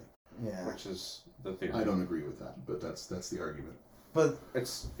easily. Yeah. Which is the theory. I don't agree with that, but that's the argument. But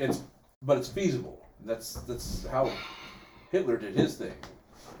it's feasible. That's how Hitler did his thing.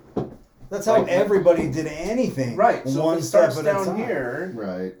 That's how everybody did anything. Right. So one if it step starts at a down time. here,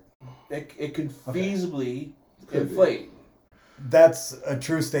 right, it can feasibly inflate. That's a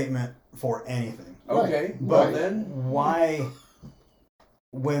true statement for anything. Okay. But then why,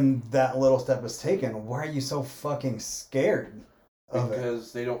 when that little step is taken, why are you so fucking scared of it?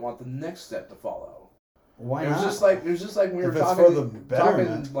 Because they don't want the next step to follow. Why it not? It was just like we were If it's talking, for the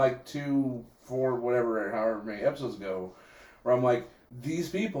betterment. like 2, 4, whatever, however many episodes ago, where I'm like, these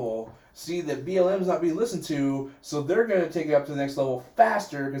people see that BLM's not being listened to, so they're going to take it up to the next level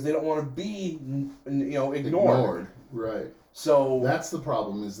faster because they don't want to be, ignored. Right. So that's the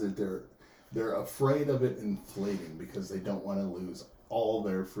problem, is that they're afraid of it inflating because they don't want to lose all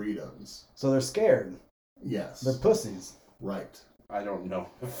their freedoms. So they're scared. Yes. They're pussies. Right. I don't know.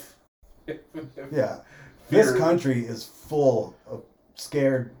 Yeah. This country is full of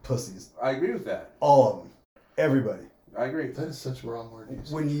scared pussies. I agree with that. All of them. Everybody. I agree. That is such a wrong word.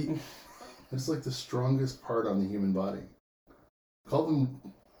 When you... It's like the strongest part on the human body. Call them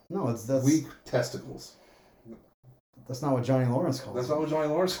that's weak testicles. That's not what Johnny Lawrence calls That's them. not what Johnny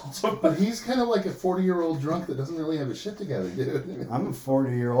Lawrence calls them. But he's kind of like a 40-year-old drunk that doesn't really have his shit together, dude. I'm a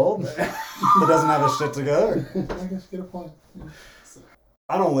 40-year-old that doesn't have his shit together. I guess you get a point.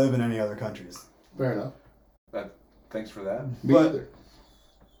 I don't live in any other countries. Fair enough. Thanks for that. Me either.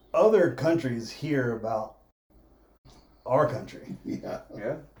 Other countries hear about our country. Yeah.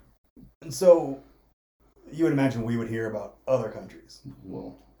 Yeah. And so you would imagine we would hear about other countries.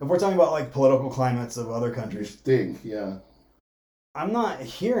 Well, if we're talking about like political climates of other countries, yeah. I'm not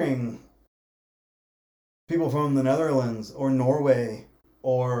hearing people from the Netherlands or Norway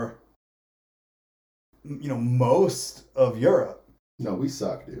or most of Europe. No, we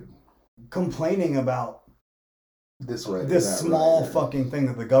suck, dude. Complaining about this small fucking thing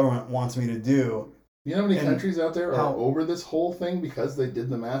that the government wants me to do. You know how many countries out there are over this whole thing because they did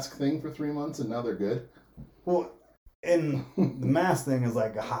the mask thing for 3 months and now they're good? Well, And the mask thing is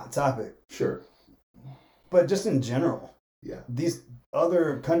like a hot topic. Sure. But just in general, Yeah. these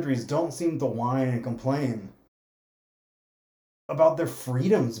other countries don't seem to whine and complain about their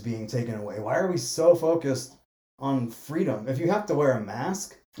freedoms being taken away. Why are we so focused on freedom? If you have to wear a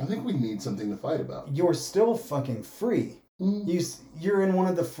mask, I think we need something to fight about. you're still fucking free. You're in one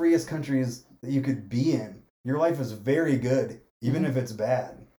of the freest countries that you could be in. Your life is very good, even if it's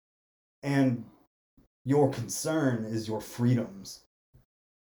bad. And your concern is your freedoms.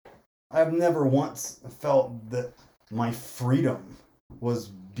 I've never once felt that my freedom was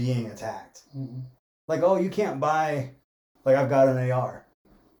being attacked. Like, oh, you can't buy, like I've got an AR.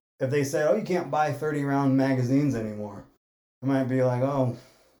 If they said, oh, you can't buy 30 round magazines anymore, I might be like, oh,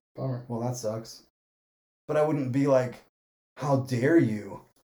 Bummer. well, that sucks. But I wouldn't be like, how dare you?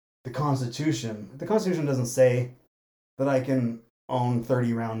 The Constitution doesn't say that I can own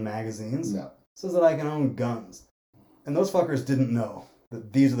 30 round magazines. No. It says that I can own guns. And those fuckers didn't know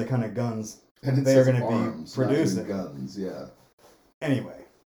that these are the kind of guns And it they are says going to arms, be not even producing. guns, yeah. Anyway,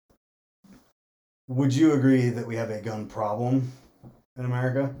 would you agree that we have a gun problem in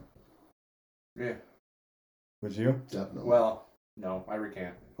America? Yeah. Would you? Definitely. Well, no, I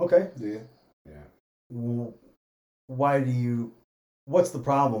recant. Okay. Yeah. Yeah. What's the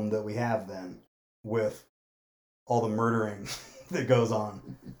problem that we have then with all the murdering that goes on?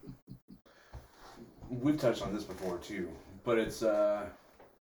 We've touched on this before too, but it's a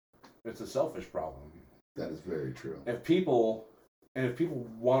selfish problem. That is very true. If people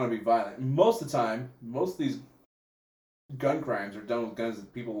want to be violent, most of the time, most of these gun crimes are done with guns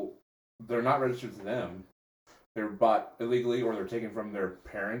that they're not registered to them. They're bought illegally, or they're taken from their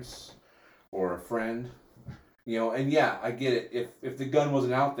parents or a friend. You know, and yeah, I get it. If the gun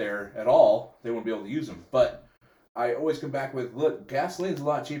wasn't out there at all, they wouldn't be able to use them. But I always come back with, look, gasoline's a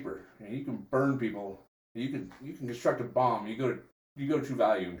lot cheaper. And you can burn people. You can construct a bomb. You go to True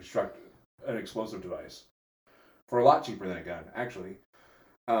Value and construct an explosive device for a lot cheaper than a gun, actually.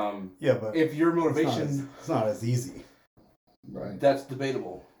 Yeah, but if your motivation, it's not as easy. Right. that's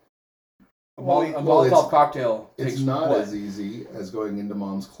debatable. A Well, Molotov cocktail It's takes not what? as easy as going into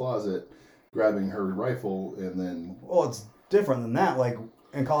mom's closet, grabbing her rifle, and then... Well, it's different than that. Like,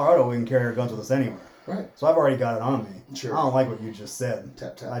 in Colorado, we can carry our guns with us anywhere. Right. So I've already got it on me. Sure. I don't like what you just said.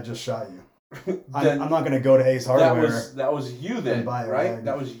 Tap, tap. I just shot you. Then I'm not going to go to Ace Hardware. that was you then, and buy a right? rag.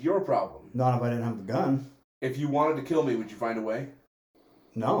 That was your problem. Not if I didn't have the gun. If you wanted to kill me, would you find a way?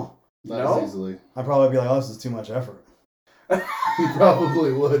 No. Not No? as easily. I'd probably be like, oh, this is too much effort. You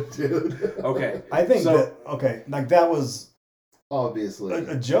probably would, dude. Okay. I think So- like that was Obviously.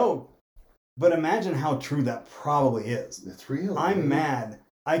 a joke, but imagine how true that probably is. It's real. I'm dude. mad.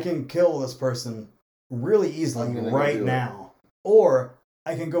 I can kill this person really easily I'm gonna go right do it. now. Or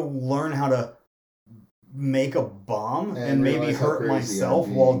I can go learn how to make a bomb and maybe realize how hurt crazy I'm myself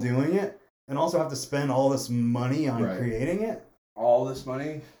being. while doing it, and also have to spend all this money on Right. creating it. All this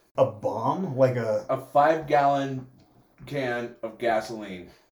money, A bomb? Like a 5-gallon can of gasoline.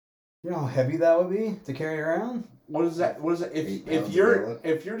 you know how heavy that would be to carry around? What is that? What is that? 8 pounds If of your gallon?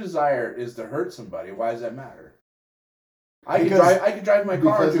 if your desire is to hurt somebody, why does that matter? I Because- could drive my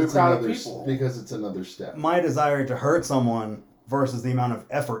car Because into a it's crowd of another, people. because it's another step. My desire to hurt someone versus the amount of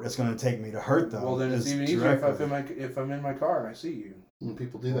effort it's going to take me to hurt them. Well, then it's is even easier directly- if I'm in my car and I see you. When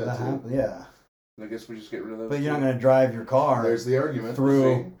people do Well, that, too. yeah. I guess we just get rid of those. But you're not two. going to drive your car There's the argument.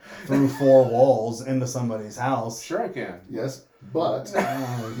 through four walls into somebody's house. Sure, I can. Yes, but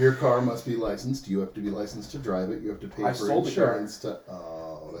your car must be licensed. You have to be licensed to drive it. You have to pay I for sold the car. insurance to...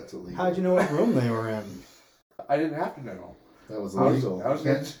 Oh, that's illegal. How'd you know what room they were in? I didn't have to know. That was I was- illegal. I was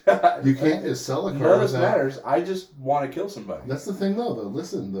You you can't just sell a car None of this without... matters. I just want to kill somebody. That's the thing, though.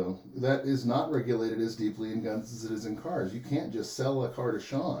 Listen, though. That is not regulated as deeply in guns as it is in cars. You can't just sell a car to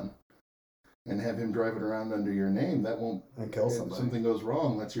Sean and have him drive it around under your name. That won't... And kill If somebody. something goes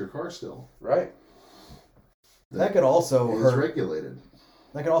wrong, that's your car still. Right. That could also It is hurt. regulated.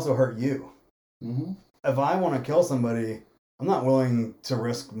 That could also hurt you. Mm-hmm. If I want to kill somebody, I'm not willing to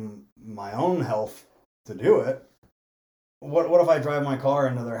risk my own health to do it. What if I drive my car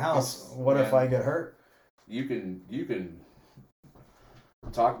into their house? What if Man. I get hurt? You can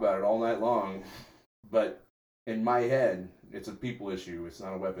talk about it all night long, but in my head, it's a people issue. It's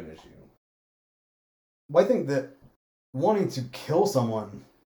not a weapon issue. Well, I think that wanting to kill someone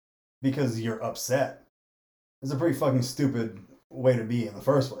because you're upset is a pretty fucking stupid way to be in the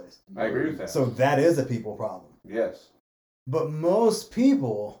first place. I agree with that. So that is a people problem. yes. But most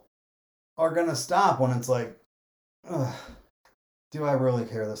people are going to stop when it's like, ugh, do I really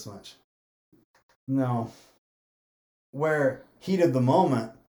care this much? No. Where heat of the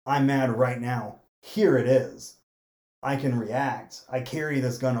moment, I'm mad right now. Here it is. I can react. I carry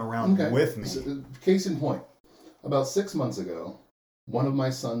this gun around with me. So, case in point, about 6 months ago, one of my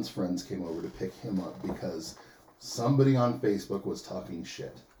son's friends came over to pick him up because somebody on Facebook was talking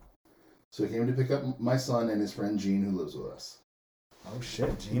shit. So he came to pick up my son and his friend Gene, who lives with us. Oh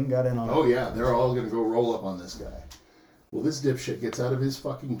shit, Gene got in on it. Oh yeah, they're all going to go roll up on this guy. Well, this dipshit gets out of his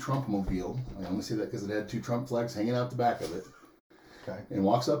fucking Trump-mobile. I only say that because it had 2 Trump flags hanging out the back of it. Okay. And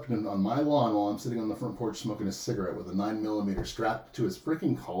walks up on my lawn while I'm sitting on the front porch smoking a cigarette with a 9mm strapped to his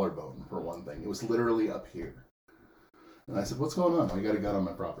freaking collarbone, for one thing. It was literally up here. And I said, what's going on? I got a gun on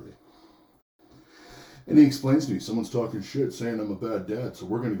my property. And he explains to me, someone's talking shit saying I'm a bad dad, so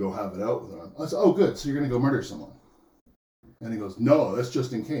we're going to go have it out with them. I said, oh, good, so you're going to go murder someone. And he goes, no, that's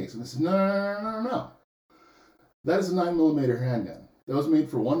just in case. And I said, no. That is a 9mm handgun. That was made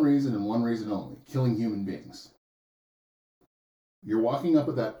for one reason and one reason only, killing human beings. You're walking up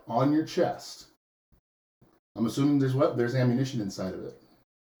with that on your chest. I'm assuming there's ammunition inside of it.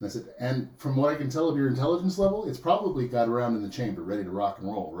 And I said, and from what I can tell of your intelligence level, it's probably got around in the chamber, ready to rock and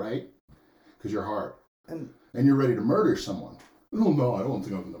roll, right? Because you're hard. And you're ready to murder someone. No, I don't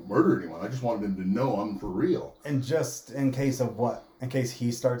think I'm going to murder anyone. I just wanted him to know I'm for real. And just in case of what? In case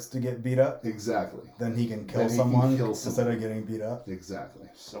he starts to get beat up? Exactly. Then he can kill someone instead of getting beat up? Exactly.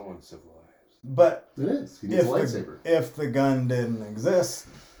 So uncivilized. But it is. He needs a lightsaber. If the gun didn't exist,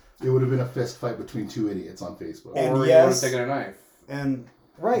 it would have been a fist fight between 2 idiots on Facebook. And or you would have taken a knife. And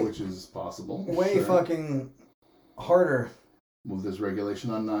right. Which is possible. Way fucking harder. Well, there's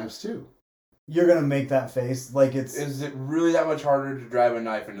regulation on knives too. You're gonna make that face like it's. Is it really that much harder to drive a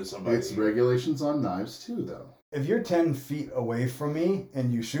knife into somebody? It's regulations on knives too, though. If you're 10 feet away from me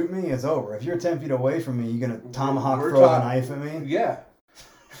and you shoot me, it's over. If you're 10 feet away from me, you're gonna tomahawk throw a knife at me. Yeah.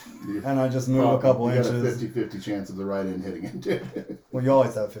 And I just move a couple inches. You got a 50-50 chance of the right end hitting it. Well, you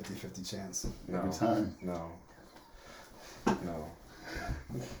always have a 50-50 chance. No. Every time. No.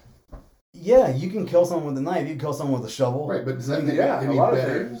 Yeah, you can kill someone with a knife. You can kill someone with a shovel. Right, but does that make any any lot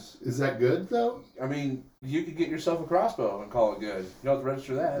better? Of things. Is that good, though? I mean, you could get yourself a crossbow and call it good. You don't have to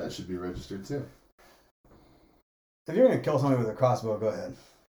register that. That should be registered, too. If you're going to kill somebody with a crossbow, go ahead.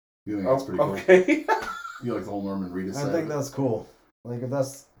 You think that's pretty cool? Okay. You like the whole Norman Reedus side? I think that's cool. Like, if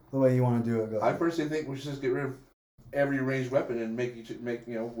that's the way you want to do it, go ahead. I personally think we should just get rid of every ranged weapon and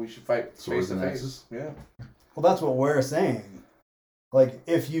we should fight face to face. Yeah. Well, that's what we're saying. Like,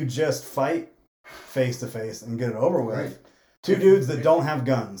 if you just fight face to face and get it over with, right. 2 dudes that don't have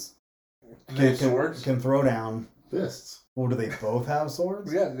guns can throw down fists. Well, do they both have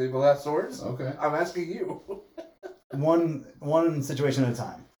swords? Yeah, they both have swords. Okay. I'm asking you. One situation at a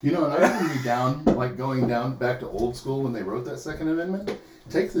time. You know, and I would be down, like going down back to old school when they wrote that Second Amendment.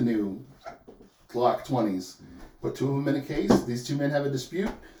 Take the new Glock 20s, put 2 of them in a case. These 2 men have a dispute.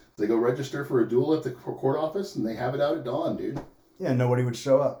 They go register for a duel at the court office, and they have it out at dawn, dude. Yeah, nobody would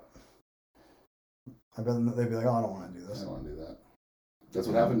show up. I bet they'd be like, oh, I don't want to do this. I don't want to do that. That's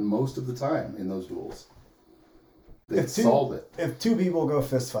what happened most of the time in those duels. They solved it. If 2 people go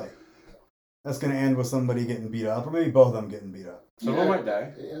fist fight, that's going to end with somebody getting beat up, or maybe both of them getting beat up. Someone might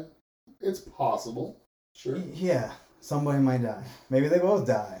die. Yeah, it's possible. Sure. Yeah, somebody might die. Maybe they both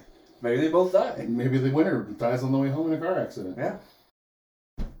die. Maybe they both die. And maybe the winner dies on the way home in a car accident. Yeah.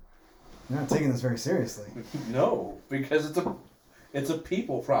 You're not taking this very seriously. No, because it's a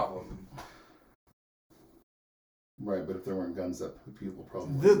people problem. Right, but if there weren't guns, that people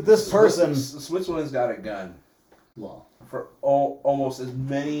probably... This person... Switzerland's got a gun. Law. For almost as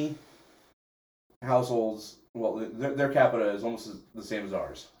many households... Well, their capita is almost the same as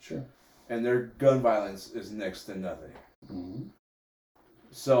ours. Sure. And their gun violence is next to nothing. Mm-hmm.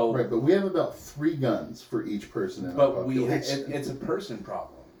 So... Right, but we have about 3 guns for each person in our population. It's a person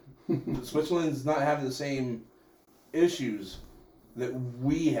problem. Switzerland's not having the same issues that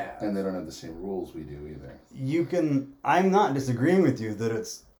we have. And they don't have the same rules we do I'm either. not disagreeing with you that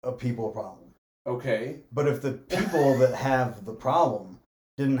it's a people problem. Okay. But if the people that have the problem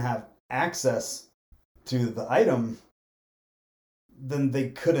didn't have access to the item, then they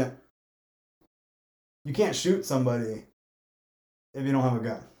couldn't. You can't shoot somebody if you don't have a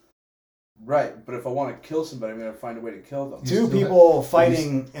gun. Right, but if I want to kill somebody, I'm going to find a way to kill them. 2 people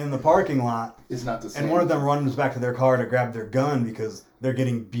fighting in the parking lot is not the same. And one of them runs back to their car to grab their gun because they're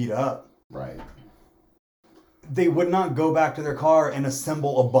getting beat up. Right. They would not go back to their car and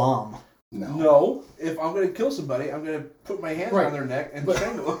assemble a bomb. No. If I'm going to kill somebody, I'm going to put my hands around their neck and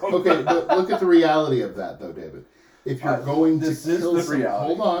strangle them. Okay, but look at the reality of that, though, David. If you're going to kill someone...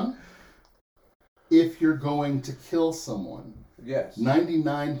 Hold on. If you're going to kill someone... Yes.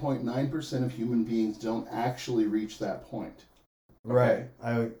 99.9% of human beings don't actually reach that point. Right.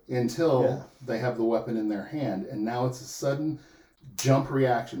 Until they have the weapon in their hand, and now it's a sudden jump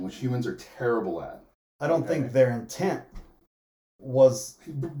reaction, which humans are terrible at. I don't think their intent was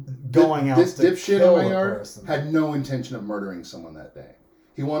going out This to dipshit kill in my a yard person. had no intention of murdering someone that day.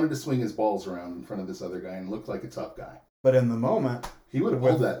 He wanted to swing his balls around in front of this other guy and look like a tough guy. But in the moment, he would have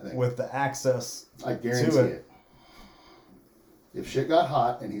pulled that thing. With the access I guarantee to it. If shit got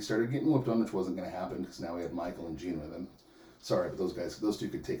hot and he started getting whooped on, which wasn't going to happen because now we had Michael and Gene with him. Sorry, but those two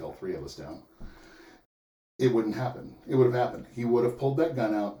could take all three of us down. It wouldn't happen. It would have happened. He would have pulled that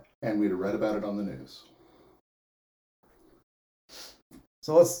gun out and we'd have read about it on the news.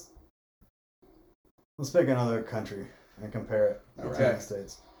 So let's pick another country and compare it to the United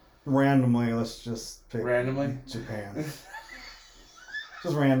States. Randomly, let's just pick Japan.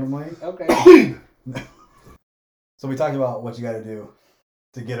 Just randomly. Okay. So we talked about what you got to do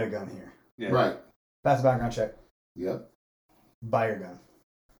to get a gun here. Yeah. Right. Pass a background check. Yep. Buy your gun.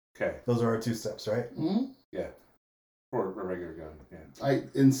 Okay. Those are our 2 steps, right? Mm-hmm. Yeah. For a regular gun. Yeah.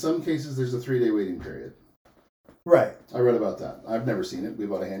 In some cases, there's a 3-day waiting period. Right. I read about that. I've never seen it. We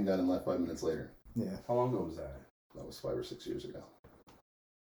bought a handgun and left 5 minutes later. Yeah. How long ago was that? That was 5 or 6 years ago.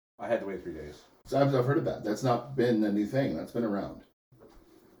 I had to wait 3 days. So I've heard of that. That's not been a new thing. That's been around.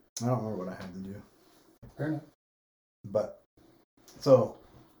 I don't remember what I had to do. Fair enough. But, so,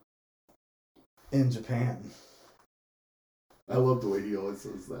 in Japan, I love the way he always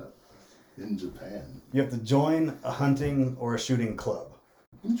says that. In Japan. you have to join a hunting or a shooting club.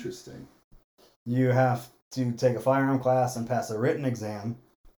 Interesting. You have to take a firearm class and pass a written exam.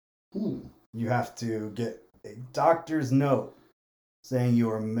 You have to get a doctor's note saying you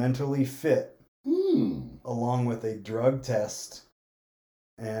are mentally fit, along with a drug test,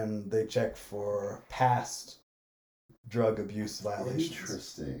 and they check for past drug abuse violations.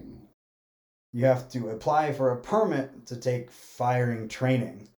 Interesting. You have to apply for a permit to take firing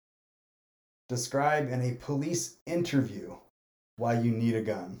training. Describe in a police interview why you need a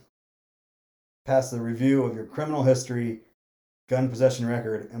gun. Pass the review of your criminal history, gun possession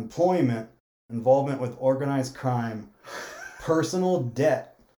record, employment, involvement with organized crime, personal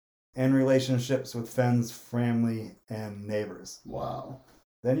debt, and relationships with friends, family, and neighbors. Wow.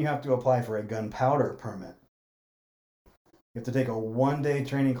 Then you have to apply for a gunpowder permit. You have to take a 1-day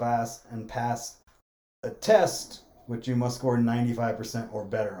training class and pass a test, which you must score 95% or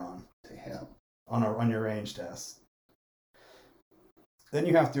better on. Damn. On your range test. Then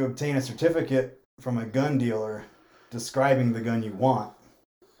you have to obtain a certificate from a gun dealer describing the gun you want.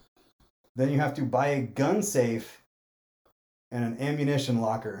 Then you have to buy a gun safe and an ammunition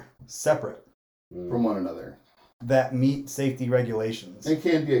locker separate From one another. that meet safety regulations. It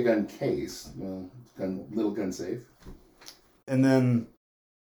can be a gun case, little gun safe. And then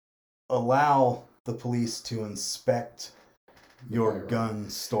allow the police to inspect your gun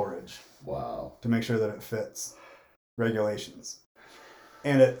storage. Wow. To make sure that it fits regulations.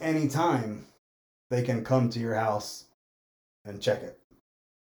 And at any time, they can come to your house and check it.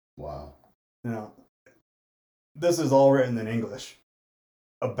 Wow. You know, this is all written in English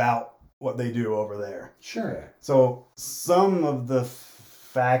about what they do over there. Sure. So some of the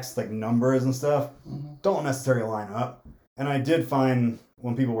facts, like numbers and stuff, don't necessarily line up. And I did find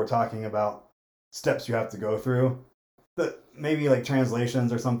when people were talking about steps you have to go through, that maybe like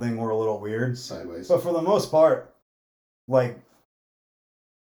translations or something were a little weird. Sideways. But for the most part, like,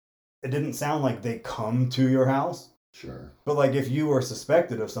 it didn't sound like they come to your house. Sure. But like if you were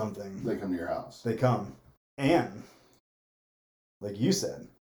suspected of something, They come to your house. they come. And like you said,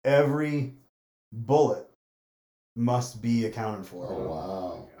 every bullet must be accounted for. Oh,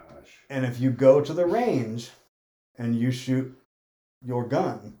 wow. Gosh. And if you go to the range and you shoot your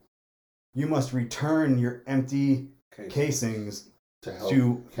gun, you must return your empty casings To help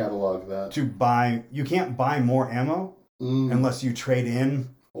to catalog that. to buy. You can't buy more ammo unless you trade in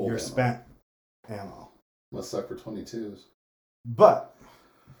Old your ammo. spent ammo. Must suck for 22s. But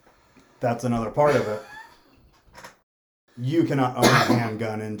that's another part of it. You cannot own a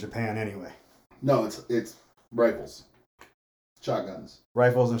handgun in Japan anyway. No, it's rifles. Shotguns.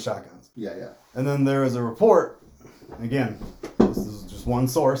 Rifles and shotguns. Yeah. And then there is a report. Again, this is just one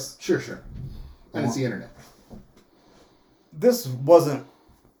source. Sure. And it's the internet. This wasn't,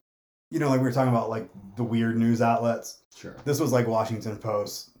 like we were talking about, like the weird news outlets. Sure. This was like Washington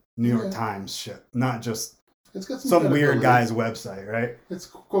Post, New York Times shit, not just It's got some weird credibility. guy's website, right? It's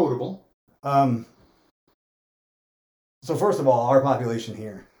quotable. So first of all, our population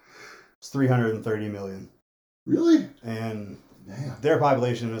here is 330 million. Really? And Damn. their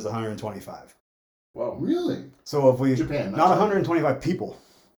population is 125. Whoa. Really? So if we... Japan, not China. 125 people.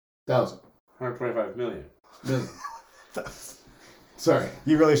 1,000. 125 million. Million. Sorry.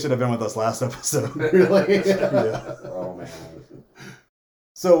 You really should have been with us last episode. Really? Yeah. Oh man.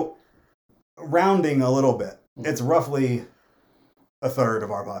 So, rounding a little bit, it's roughly a third of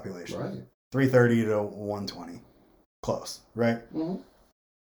our population. Right. 330 to 120. Close, right? Mm-hmm.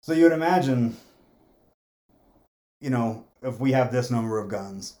 So you would imagine, if we have this number of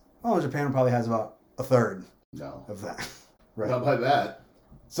guns, Japan probably has about a third No. of that, right? Not by that.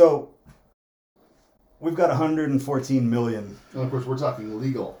 So we've got 114 million. And of course, we're talking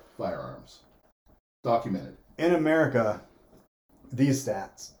legal firearms. Documented. In America, these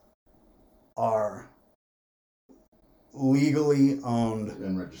stats are legally owned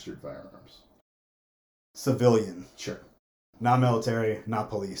And registered firearms. civilian, Sure. not military, not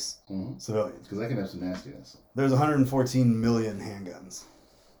police, Mm-hmm. civilians. Because I can have some nastiness. There's 114 million handguns.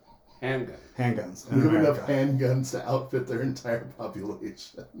 Handgun. Handguns We in have enough America. handguns to outfit their entire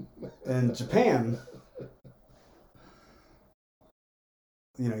population. In Japan,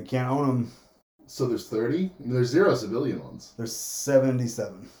 you can't own them. So there's 30? There's 0 civilian ones. There's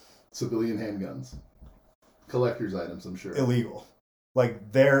 77 Civilian handguns. Collector's items, I'm sure. illegal.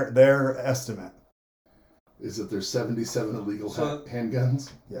 Like their estimate. Is that there's 77 illegal So-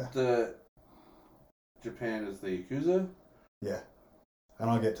 handguns? Yeah, The Japan is the Yakuza. yeah. And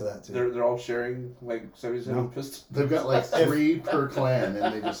I'll get to that too. They're all sharing like 77 No. pistols. They've got like 3 per clan,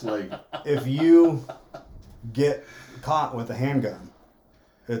 and they just like... If you get caught with a handgun,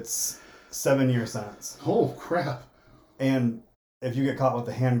 it's 7-year sentence. Oh, crap. And if you get caught with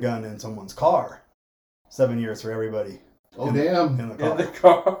a handgun in someone's car, 7 years for everybody Oh, in damn. the In car. the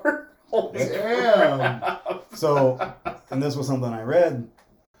car. Holy Damn. crap. So, and this was something I read,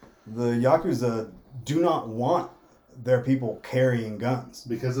 the Yakuza do not want their people carrying guns.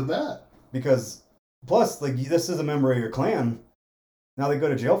 Because of that. Because, plus, like, this is a member of your clan. Now they go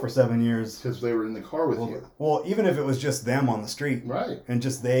to jail for 7 years. Because they were in the car with you. Well, even if it was just them on the street Right. and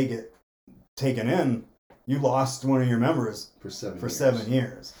just they get taken in, you lost one of your members For 7 for years. 7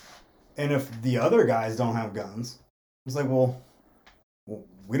 years. And if the other guys don't have guns, it's like, well,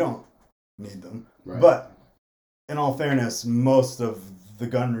 we don't need them. Right. But in all fairness, most of the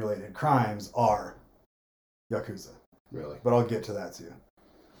gun-related crimes are Yakuza. Really? But I'll get to that too.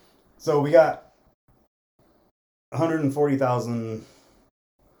 So we got 140,000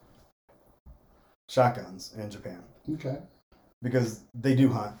 shotguns in Japan Okay. because they do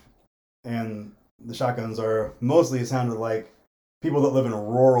hunt. And the shotguns are mostly sounded like people that live in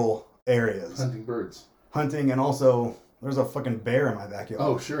rural areas. Hunting birds. Hunting, and also there's a fucking bear in my backyard.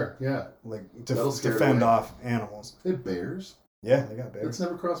 Oh, sure. Yeah. Like That'll to scare it fend away. off animals. They have bears. Yeah, they got bears. That's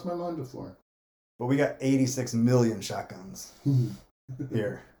never crossed my mind before. But we got 86 million shotguns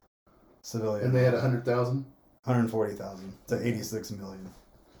here. Civilian. And they had 100,000? 140,000 to 86 million.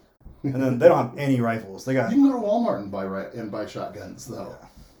 And then they don't have any rifles. They got You can go to Walmart and buy shotguns, though.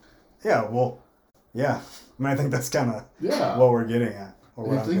 yeah, well, yeah. I mean, I think that's kind of Yeah. what we're getting at. Or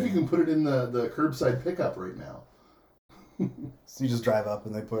And what I I'm think you getting can put it in the curbside pickup right now. at. So you just drive up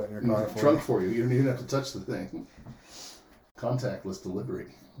and they put it in your car for Trunk you. for you. You don't even have to touch the thing. Contactless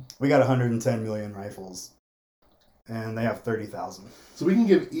delivery. We got 110 million rifles, and they have 30,000. So we can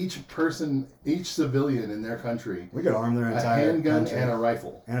give each civilian in their country, We could arm their a entire handgun country. and a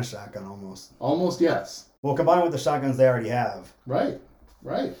rifle. And a shotgun almost. Almost yes. Well, combined with the shotguns they already have, Right.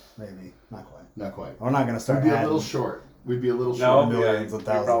 Right. maybe. Not quite. Not quite. We're not going to start We'd be a adding little short. We'd be a little No, short. millions yeah, of you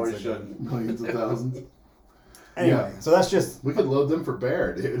thousands probably again. shouldn't. Millions of thousands. Anyway, so that's just We could load them for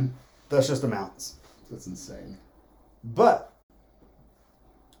bear, dude. amounts. That's insane. But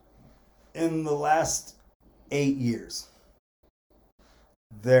in the last 8 years,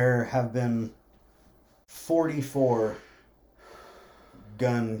 there have been 44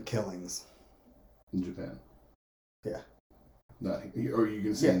 gun killings. In Japan. Yeah. Not, or you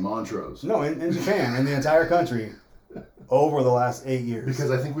can say Yeah. in Montrose. No, in Japan, in the entire country, over the last 8 years.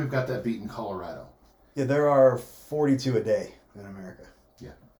 Because I think we've got that beat in Colorado. Yeah, there are 42 a day in America.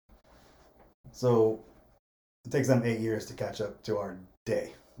 Yeah. So it takes them 8 years to catch up to our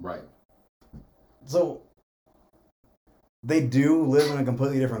day. Right. So they do live in a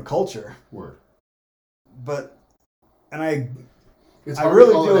completely different culture, Word. but I It's I hard to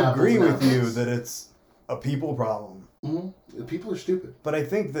really call it do apples agree and with you apples. that it's a people problem. Mm-hmm. People are stupid. But I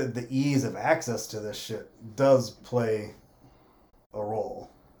think that the ease of access to this shit does play a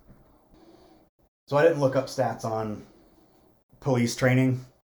role. So I didn't look up stats on police training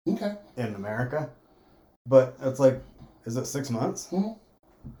Okay. in America, but it's like, is it 6 months? Mm-hmm.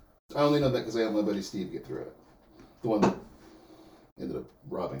 I only know that because I helped my buddy Steve get through it. The one that ended up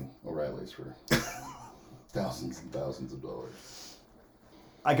robbing O'Reilly's for thousands and thousands of dollars.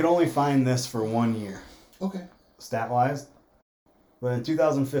 I could only find this for 1 year, Okay. stat-wise. But in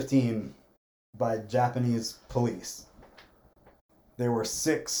 2015, by Japanese police, there were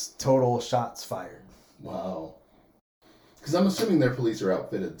 6 total shots fired. Wow. Because I'm assuming their police are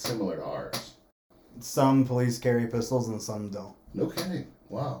outfitted similar to ours. Some police carry pistols and some don't. No kidding.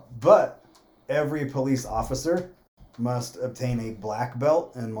 Wow. But every police officer must obtain a black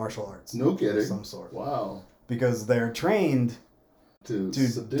belt in martial arts. No kidding. Of some sort. Wow. Because they're trained To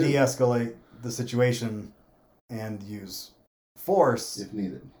subdue. de-escalate the situation and use force if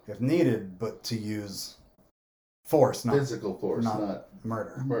needed, but to use force, not physical force, not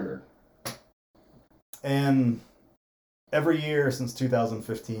murder. And every year since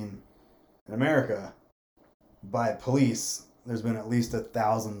 2015 in America, by police, there's been at least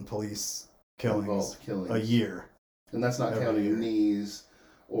 1,000 police killings a year. And that's not every counting year. knees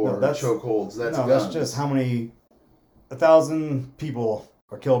or that's chokeholds. That's no, guns. that's just how many 1,000 people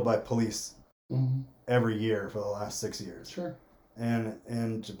are killed by police every year for the last 6 years. Sure. And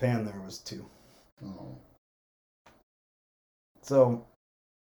in Japan, there was 2. Oh. So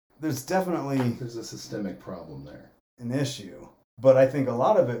there's definitely There's a systemic problem there. an issue, but I think a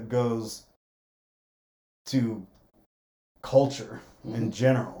lot of it goes to culture in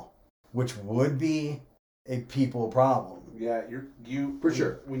general, which would be a people problem. Yeah, you For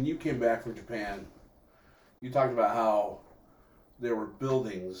sure. When you came back from Japan, you talked about how there were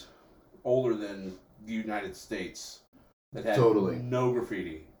buildings older than the United States that had no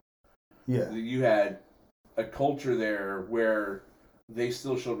graffiti. Yeah. You had a culture there where they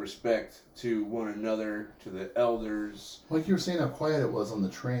still showed respect to one another, to the elders. Like you were saying how quiet it was on the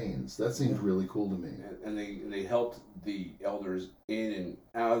trains. That seemed really cool to me. And they helped the elders in and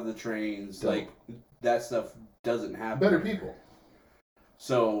out of the trains. Dope. Like, that stuff doesn't happen. Better there. people.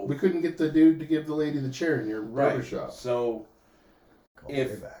 So we couldn't get the dude to give the lady the chair in your barber shop. So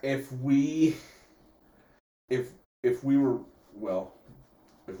if we were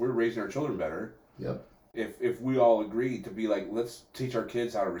raising our children better, yep. If we all agreed to be like, let's teach our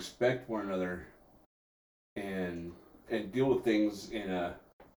kids how to respect one another and deal with things in a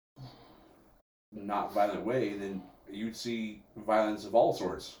not violent way, then you'd see violence of all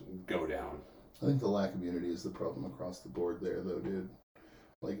sorts go down. I think the lack of unity is the problem across the board there, though, dude.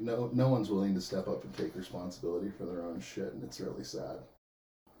 Like, no one's willing to step up and take responsibility for their own shit, and it's really sad.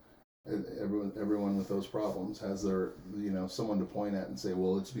 Everyone with those problems has their, someone to point at and say,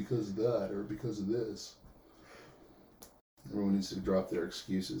 well, it's because of that or because of this. Everyone needs to drop their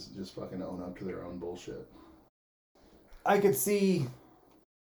excuses and just fucking own up to their own bullshit. I could see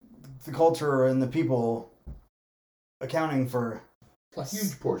the culture and the people accounting for a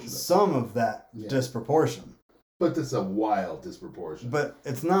huge portion of some of that disproportion. But that's a wild disproportion. But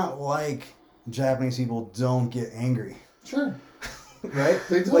it's not like Japanese people don't get angry. Sure. Right?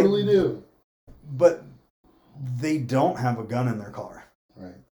 They totally do. But they don't have a gun in their car.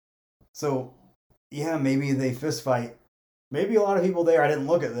 Right. So, yeah, maybe they fist fight. Maybe a lot of people there, I didn't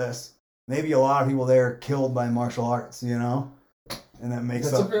look at this, maybe a lot of people there are killed by martial arts, And that makes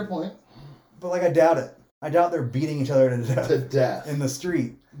That's a fair point. But, I doubt it. I doubt they're beating each other to death. To death. In the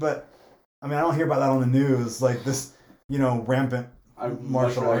street. But, I don't hear about that on the news, like this, rampant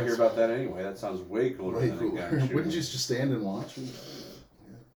martial arts. I hear about that anyway. That sounds way cooler than a gun shooting. Wouldn't you just stand and watch?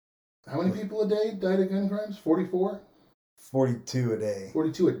 How many people a day died of gun crimes? 44? 42 a day.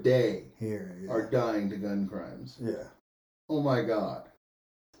 42 a day here are dying to gun crimes. Yeah. Oh my God.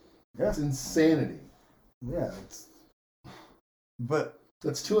 Yeah. That's insanity. Yeah. But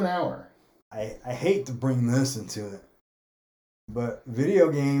that's 2 an hour. I hate to bring this into it, but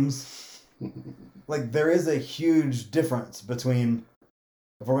video games, there is a huge difference between,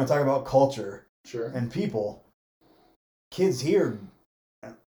 if we're going to talk about culture and people, kids here,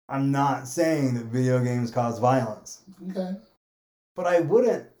 I'm not saying that video games cause violence. Okay. But I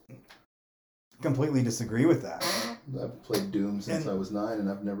wouldn't completely disagree with that. I've played Doom since I was 9 and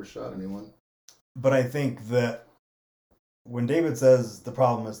I've never shot anyone. But I think that when David says the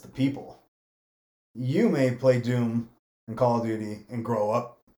problem is the people, you may play Doom and Call of Duty and grow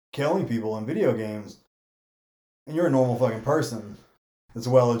up killing people in video games, and you're a normal fucking person that's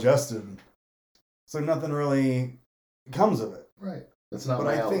well adjusted. So nothing really comes of it. Right. That's not but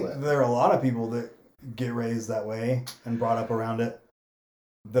my I outlet. think there are a lot of people that get raised that way and brought up around it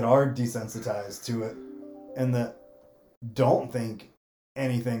that are desensitized to it and that don't think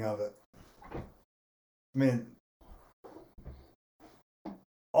anything of it.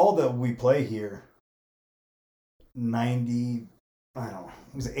 All that we play here, 80%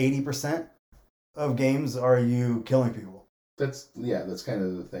 of games are you killing people. That's kind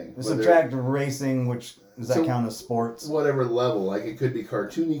of the thing. Subtract racing, which does that count as sports? Whatever level, it could be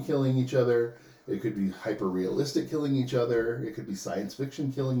cartoony killing each other. It could be hyper realistic killing each other. It could be science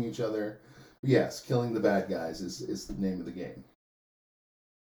fiction killing each other. Yes, killing the bad guys is the name of the game.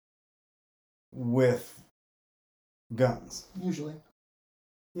 With guns. Usually.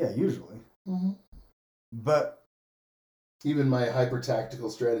 Yeah, usually. Mm-hmm. But even my hyper tactical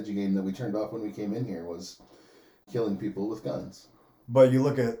strategy game that we turned off when we came in here was killing people with guns. But you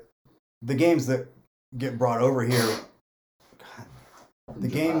look at the games that get brought over here. The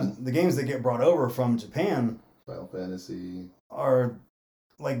games that get brought over from Japan, Final Fantasy, are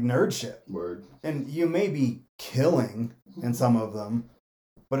like nerd shit. Word. And you may be killing in some of them,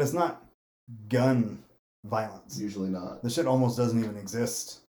 but it's not gun violence. Usually not. The shit almost doesn't even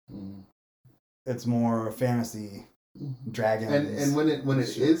exist. Mm-hmm. It's more fantasy, dragons. And when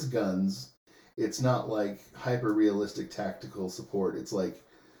it is guns, it's not like hyper realistic tactical support. It's like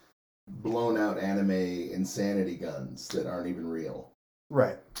blown out anime insanity guns that aren't even real.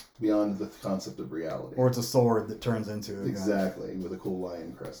 Right. Beyond the concept of reality. Or it's a sword that turns into a exactly, gun. With a cool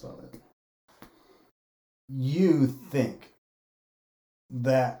lion crest on it. You think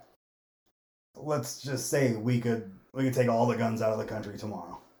that, let's just say we could take all the guns out of the country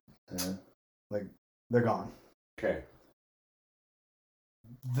tomorrow. Uh-huh. Like, they're gone. Okay.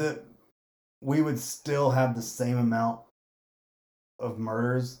 We would still have the same amount of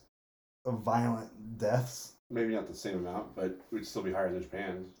murders, of violent deaths. Maybe not the same amount, but we'd still be higher than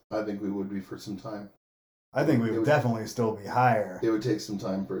Japan's. I think we would be for some time. I think we would definitely still be higher. It would take some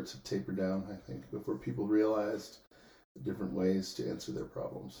time for it to taper down, I think, before people realized the different ways to answer their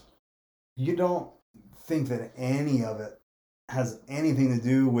problems. You don't think that any of it has anything to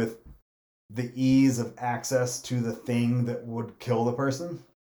do with the ease of access to the thing that would kill the person?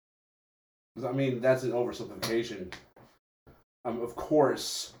 I mean, that's an oversimplification. Of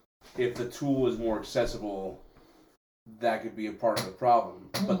course, if the tool is more accessible, that could be a part of the problem.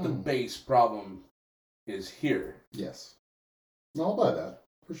 But the base problem is here. Yes. I'll buy that,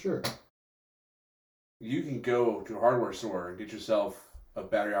 for sure. You can go to a hardware store and get yourself a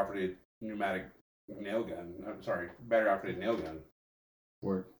battery-operated pneumatic nail gun. I'm sorry, battery-operated nail gun.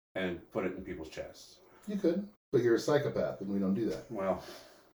 Word. And put it in people's chests. You could, but you're a psychopath, and we don't do that. Well,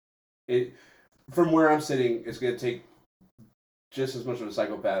 from where I'm sitting, it's going to take just as much of a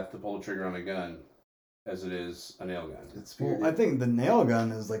psychopath to pull the trigger on a gun as it is a nail gun. It's weird. Well, I think the nail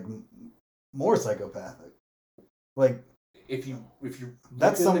gun is like more psychopathic. Like, if you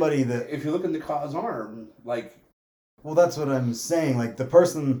that's somebody that if you look in the cause harm, like, well, that's what I'm saying. Like the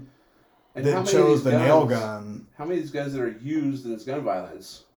person that chose the nail gun. How many of these guns that are used in this gun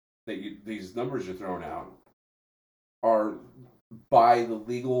violence these numbers you're throwing out are by the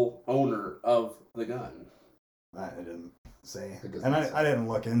legal owner of the gun? I didn't say, and I didn't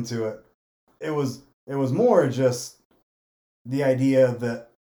look into it. It was more just the idea that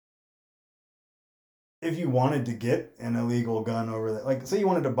if you wanted to get an illegal gun over there, like say you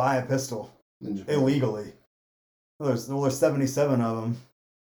wanted to buy a pistol illegally, there's 77 of them.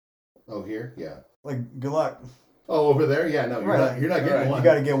 Oh, here, yeah. Like, good luck. Oh, over there, yeah. No, you're not getting one. You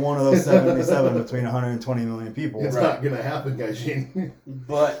got to get one of those 77 between 120 million people. It's not gonna happen, Gaijin.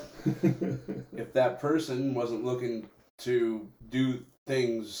 But if that person wasn't looking to do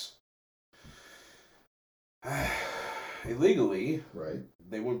things illegally, right?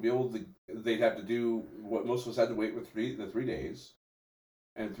 They wouldn't be able to. They'd have to do what most of us had to wait with the 3 days,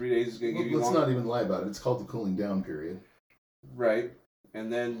 and 3 days is going to give you. Let's not even lie about it. It's called the cooling down period, right?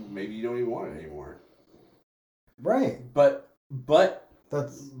 And then maybe you don't even want it anymore, right? But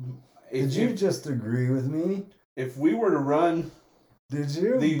that's. Did you just agree with me? If we were to run, did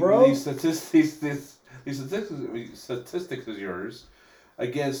you, bro? These statistics of yours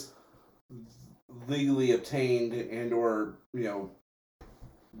against legally obtained and or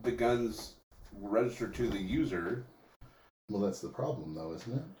the guns registered to the user. Well, that's the problem, though,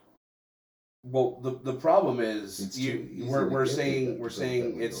 isn't it? Well, the problem is we're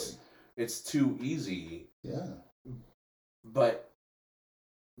saying it's too easy. Yeah. But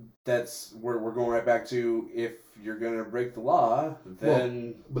that's where we're going right back to, if you're going to break the law,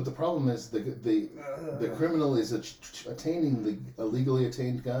 then... Well, but the problem is the criminal is attaining the illegally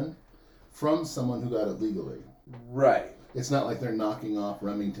attained gun from someone who got it legally. Right. It's not like they're knocking off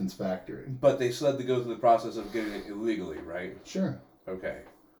Remington's factory. But they still had to go through the process of getting it illegally, right? Sure. Okay.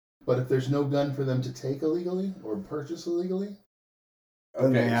 But if there's no gun for them to take illegally or purchase illegally...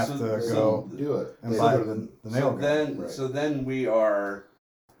 Then they have to go do it and buy the nail gun. So then we are...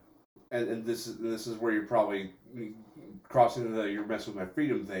 And this is where you're probably crossing you're messing with my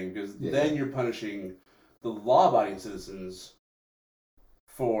freedom thing, because then you're punishing the law-abiding citizens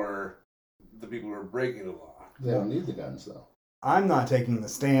for the people who are breaking the law. They don't need the guns, though. I'm not taking the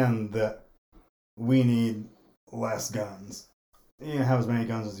stand that we need less guns. You can have as many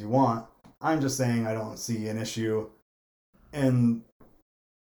guns as you want. I'm just saying I don't see an issue in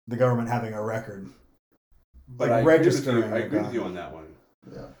the government having a record. But Like I registering agree a with you gun. on that one.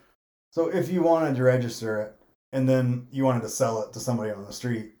 Yeah. So if you wanted to register it and then you wanted to sell it to somebody on the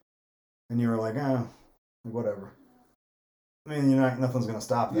street and you were like, whatever. I mean, nothing's going to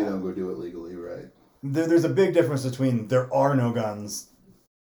stop that. You don't go do it legally, right? There's a big difference between there are no guns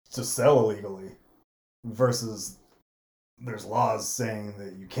to sell illegally versus there's laws saying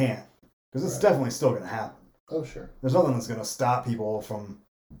that you can't. Because it's definitely still going to happen. Oh, sure. There's nothing that's going to stop people from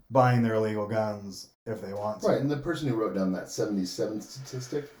buying their illegal guns if they want to. Right, and the person who wrote down that 77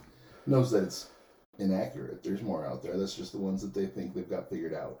 statistic knows that it's inaccurate. There's more out there. That's just the ones that they think they've got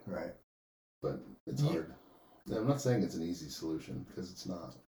figured out. Right. But it's hard. I'm not saying it's an easy solution, because it's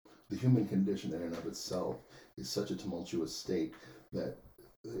not. The human condition in and of itself is such a tumultuous state that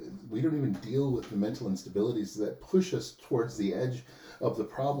we don't even deal with the mental instabilities that push us towards the edge of the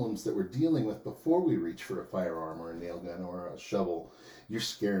problems that we're dealing with before we reach for a firearm or a nail gun or a shovel. You're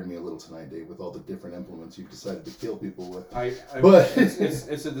scaring me a little tonight, Dave, with all the different implements you've decided to kill people with. But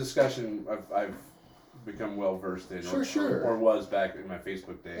it's a discussion I've become well versed in, or was back in my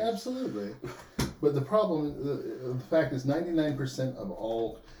Facebook days. Absolutely. But the problem, the fact is 99% of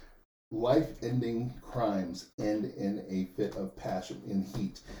all life-ending crimes end in a fit of passion, in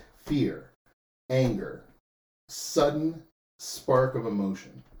heat, fear, anger, sudden spark of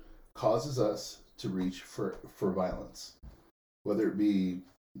emotion causes us to reach for violence. Whether it be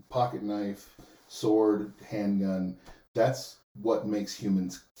pocket knife, sword, handgun, that's what makes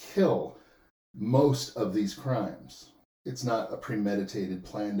humans kill most of these crimes. It's not a premeditated,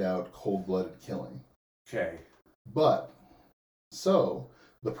 planned out, cold-blooded killing. Okay. But, so,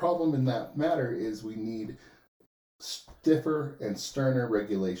 the problem in that matter is we need stiffer and sterner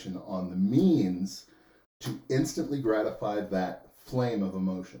regulation on the means to instantly gratify that flame of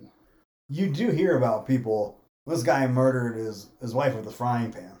emotion. You do hear about people, this guy murdered his wife with a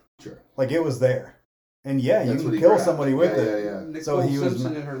frying pan. Sure. Like, it was there. And yeah, That's you what can he kill grabbed. somebody with it. Yeah. Nicole So he was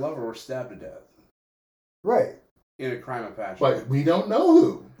Simpson and her lover were stabbed to death. Right. In a crime of passion. But we don't know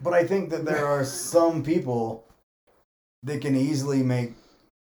who. But I think that there are some people that can easily make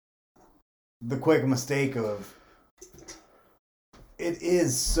the quick mistake of, it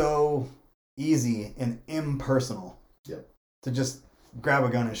is so easy and impersonal to just grab a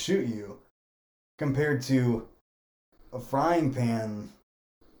gun and shoot you compared to a frying pan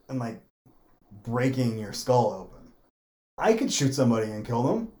and like breaking your skull open. I could shoot somebody and kill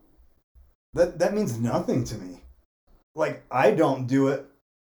them. That means nothing to me. Like, I don't do it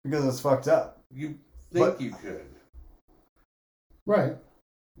because it's fucked up. You think you could. Right.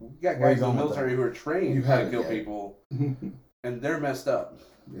 You got guys in the military who are trained to kill people, and they're messed up.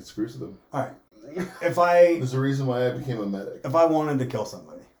 It screws them. All right. There's a reason why I became a medic. If I wanted to kill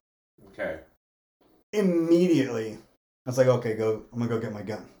somebody, okay, immediately, I was like, okay, I'm gonna go get my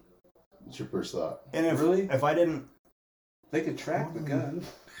gun. What's your first thought? And if I didn't, they could track the gun.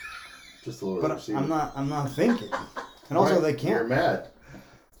 Just a little. But I'm not thinking, and also they can't. You're mad.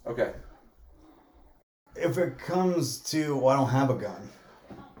 Okay. If it comes to, well, I don't have a gun,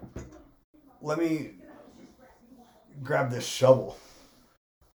 let me grab this shovel.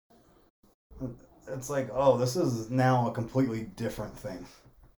 It's like, oh, this is now a completely different thing.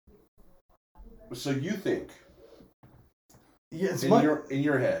 So you think, it's in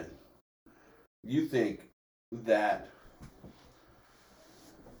your head, you think that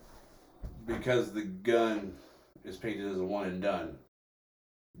because the gun is painted as a one and done,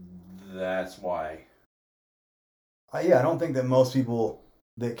 that's why. Yeah, I don't think that most people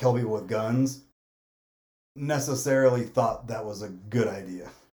that kill people with guns necessarily thought that was a good idea.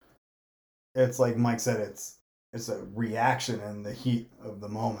 It's like Mike said, it's a reaction in the heat of the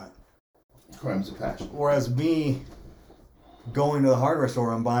moment. Crimes of passion. Whereas me going to the hardware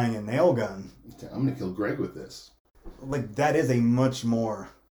store and buying a nail gun, I'm gonna kill Greg with this. Like, that is a much more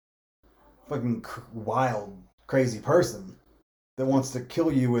fucking wild, crazy person that wants to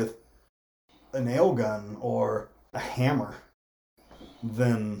kill you with a nail gun or a hammer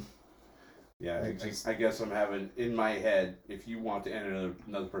than... Yeah, I guess I'm having, in my head, if you want to end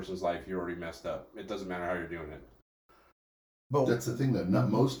another person's life, you're already messed up. It doesn't matter how you're doing it. But that's the thing, though.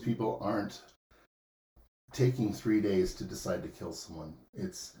 Not most people aren't taking 3 days to decide to kill someone.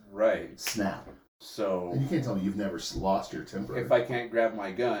 It's right. Snap. So and you can't tell me you've never lost your temper. If I can't grab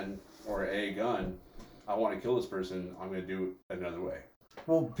my gun or a gun, I want to kill this person, I'm going to do it another way.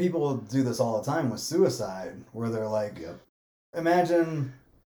 Well, people do this all the time with suicide, where they're like, imagine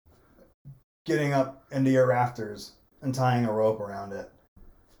getting up into your rafters and tying a rope around it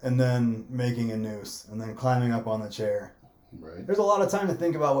and then making a noose, and then climbing up on the chair. Right. There's a lot of time to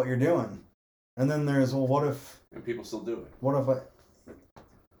think about what you're doing. And then there's, well, what if... And people still do it. What if I...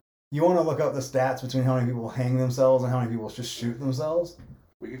 You want to look up the stats between how many people hang themselves and how many people just shoot themselves?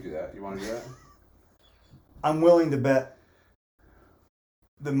 We could do that. You want to do that? I'm willing to bet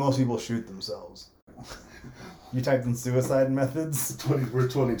that most people shoot themselves. You typed in suicide methods? We're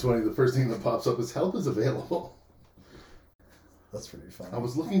 2020. The first thing that pops up is help is available. That's pretty funny. I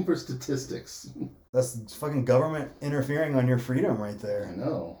was looking for statistics. That's fucking government interfering on your freedom right I there.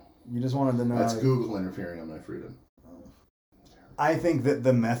 know. You just wanted to know. That's Google interfering on my freedom. I think that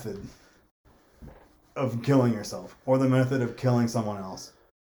the method of killing yourself or the method of killing someone else,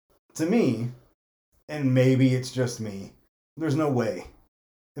 to me, and maybe it's just me, there's no way.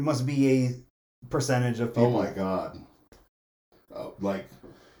 It must be a percentage of people. Oh my God. Like,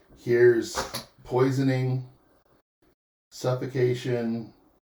 here's poisoning, suffocation,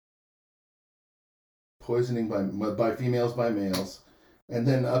 poisoning by females by males, and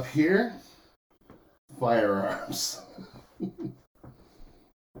then up here, firearms.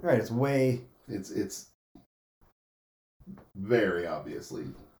 Right, it's way... It's very obviously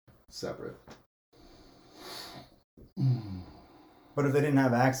separate. But if they didn't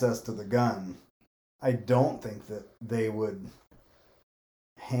have access to the gun, I don't think that they would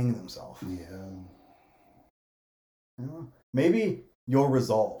hang themselves. Yeah. You know? Maybe your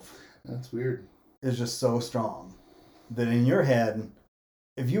resolve That's weird. is just so strong that in your head,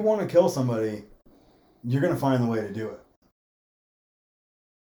 if you want to kill somebody, you're going to find the way to do it.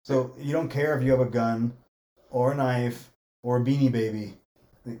 So you don't care if you have a gun or a knife or a Beanie Baby.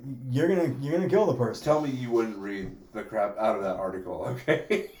 You're gonna kill the person. Tell me you wouldn't read the crap out of that article,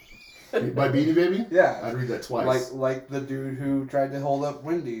 okay? By Beanie Baby? Yeah. I'd read that twice. Like the dude who tried to hold up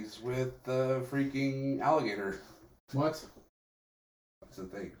Wendy's with the freaking alligator. What? That's a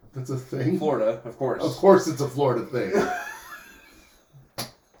thing. That's a thing? Florida, of course. Of course it's a Florida thing.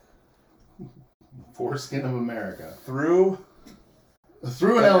 Foreskin of America. Threw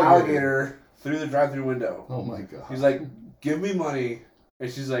Through an an alligator. alligator through the drive-through window. Oh my God. He's like, "Give me money,"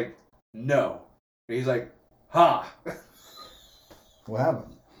 and she's like, "No." And he's like, "Ha!" What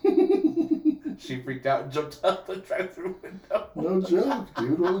happened? She freaked out and jumped out the drive-through window. No joke,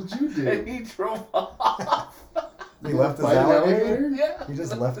 dude. What did you And do? he drove off. He left his Fight an alligator? Yeah. He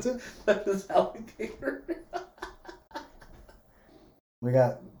just left it? Left his alligator. We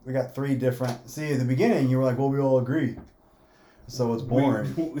got three different... See, at the beginning, you were like, well, we all agree. So it's boring.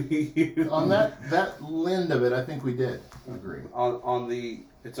 On that end of it, I think we did agree. On the,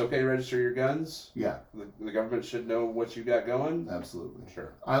 it's okay to register your guns. Yeah, The government should know what you got going. absolutely.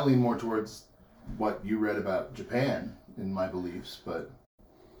 Sure. I lean more towards what you read about Japan in my beliefs, but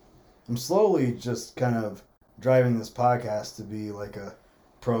I'm slowly just kind of driving this podcast to be like a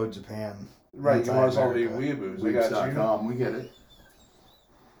pro-Japan. Right, you want us all to be anti-America. weeaboos. I got you. Weebs.com, we get it.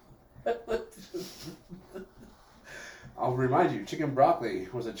 I'll remind you, chicken broccoli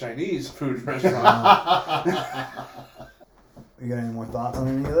was a Chinese food restaurant. You got any more thoughts on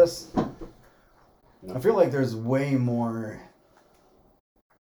any of this? I feel like there's way more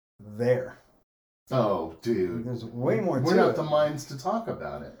there. Oh, dude. There's way more We're to not it. the minds to talk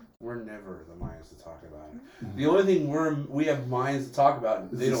about it. We're never the minds to talk about it. The only thing we have minds to talk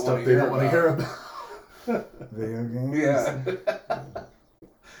about, they It's don't the want to stuff they hear don't want about. to hear about. Video games? Yeah.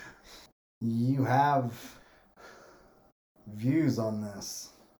 You have views on this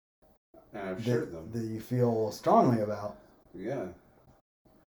And I've shared them. that you feel strongly about. Yeah.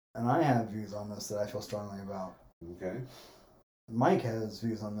 And I have views on this that I feel strongly about. Okay. Mike has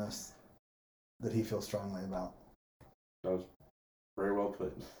views on this that he feels strongly about. That was very well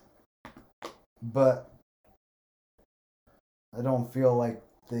put. But I don't feel like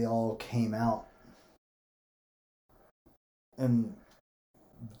they all came out in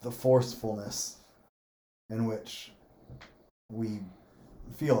the forcefulness in which we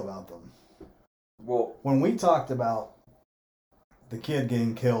feel about them. Well, When we talked about the kid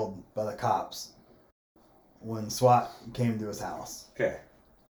getting killed by the cops when SWAT came to his house, okay.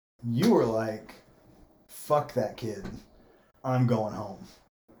 you were like, fuck that kid. I'm going home.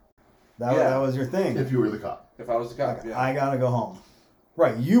 That was your thing. If you were the cop. If I was the cop, Like, yeah. I gotta go home.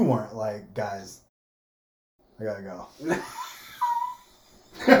 Right, you weren't like, guys, I gotta go.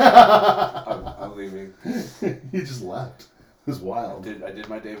 I'm leaving. He just left. It was wild. I did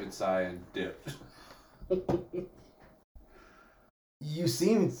my David sigh and dipped. You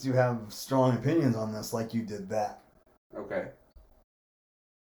seem to have strong opinions on this like you did that. Okay.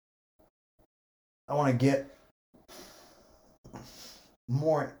 I want to get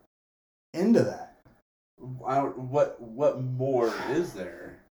more into that. What more is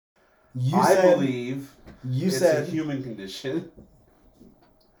there? I believe you it's said a human condition.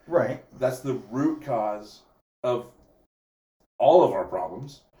 right. That's the root cause of all of our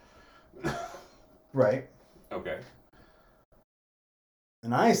problems. Right. Okay.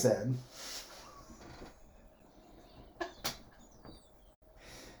 And I said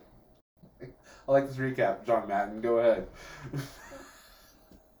I like this recap. John Madden, go ahead.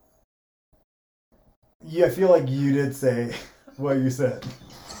 yeah, I feel like you did say what you said.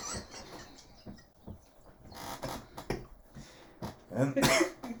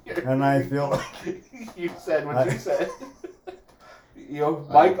 And I feel like you said what you said.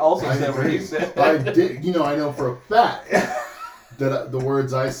 Mike also said what he said. I did. I know for a fact that the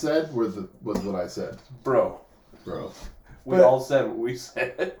words I said was what I said. Bro. We all said what we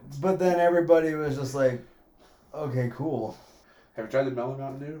said. But then everybody was just like, okay, cool. Have you tried the Melon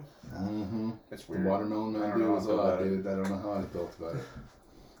Mountain Dew? Mm-hmm. It's weird. The watermelon Mountain Dew was odd, dude. I don't know how I felt about it.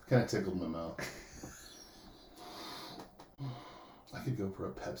 Kind of tickled my mouth. I could go for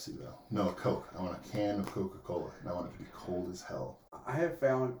a Pepsi, though. No, a Coke. I want a can of Coca-Cola, and I want it to be cold as hell. I have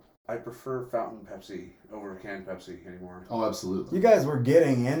found I prefer fountain Pepsi over canned Pepsi anymore. Oh, absolutely. You guys were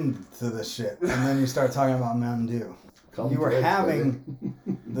getting into this shit, and then you start talking about Mountain Dew. You were having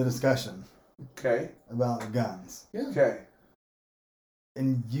the discussion. Okay. About guns. Yeah. Okay.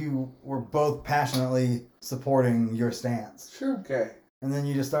 And you were both passionately supporting your stance. Sure. Okay. And then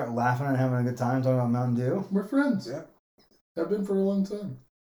you just start laughing and having a good time talking about Mountain Dew. We're friends. Yeah. Have been for a long time.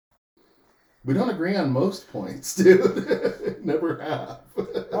 We don't agree on most points, dude. Never have.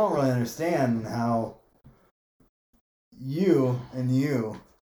 I don't really understand how you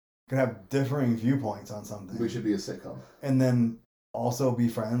could have differing viewpoints on something. We should be a sitcom. And then also be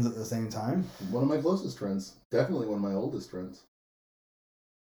friends at the same time. One of my closest friends. Definitely one of my oldest friends.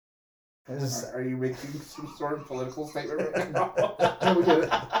 Are you making some sort of political statement right now? No, we get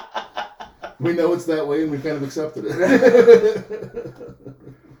it. We know it's that way and we kind of accepted it.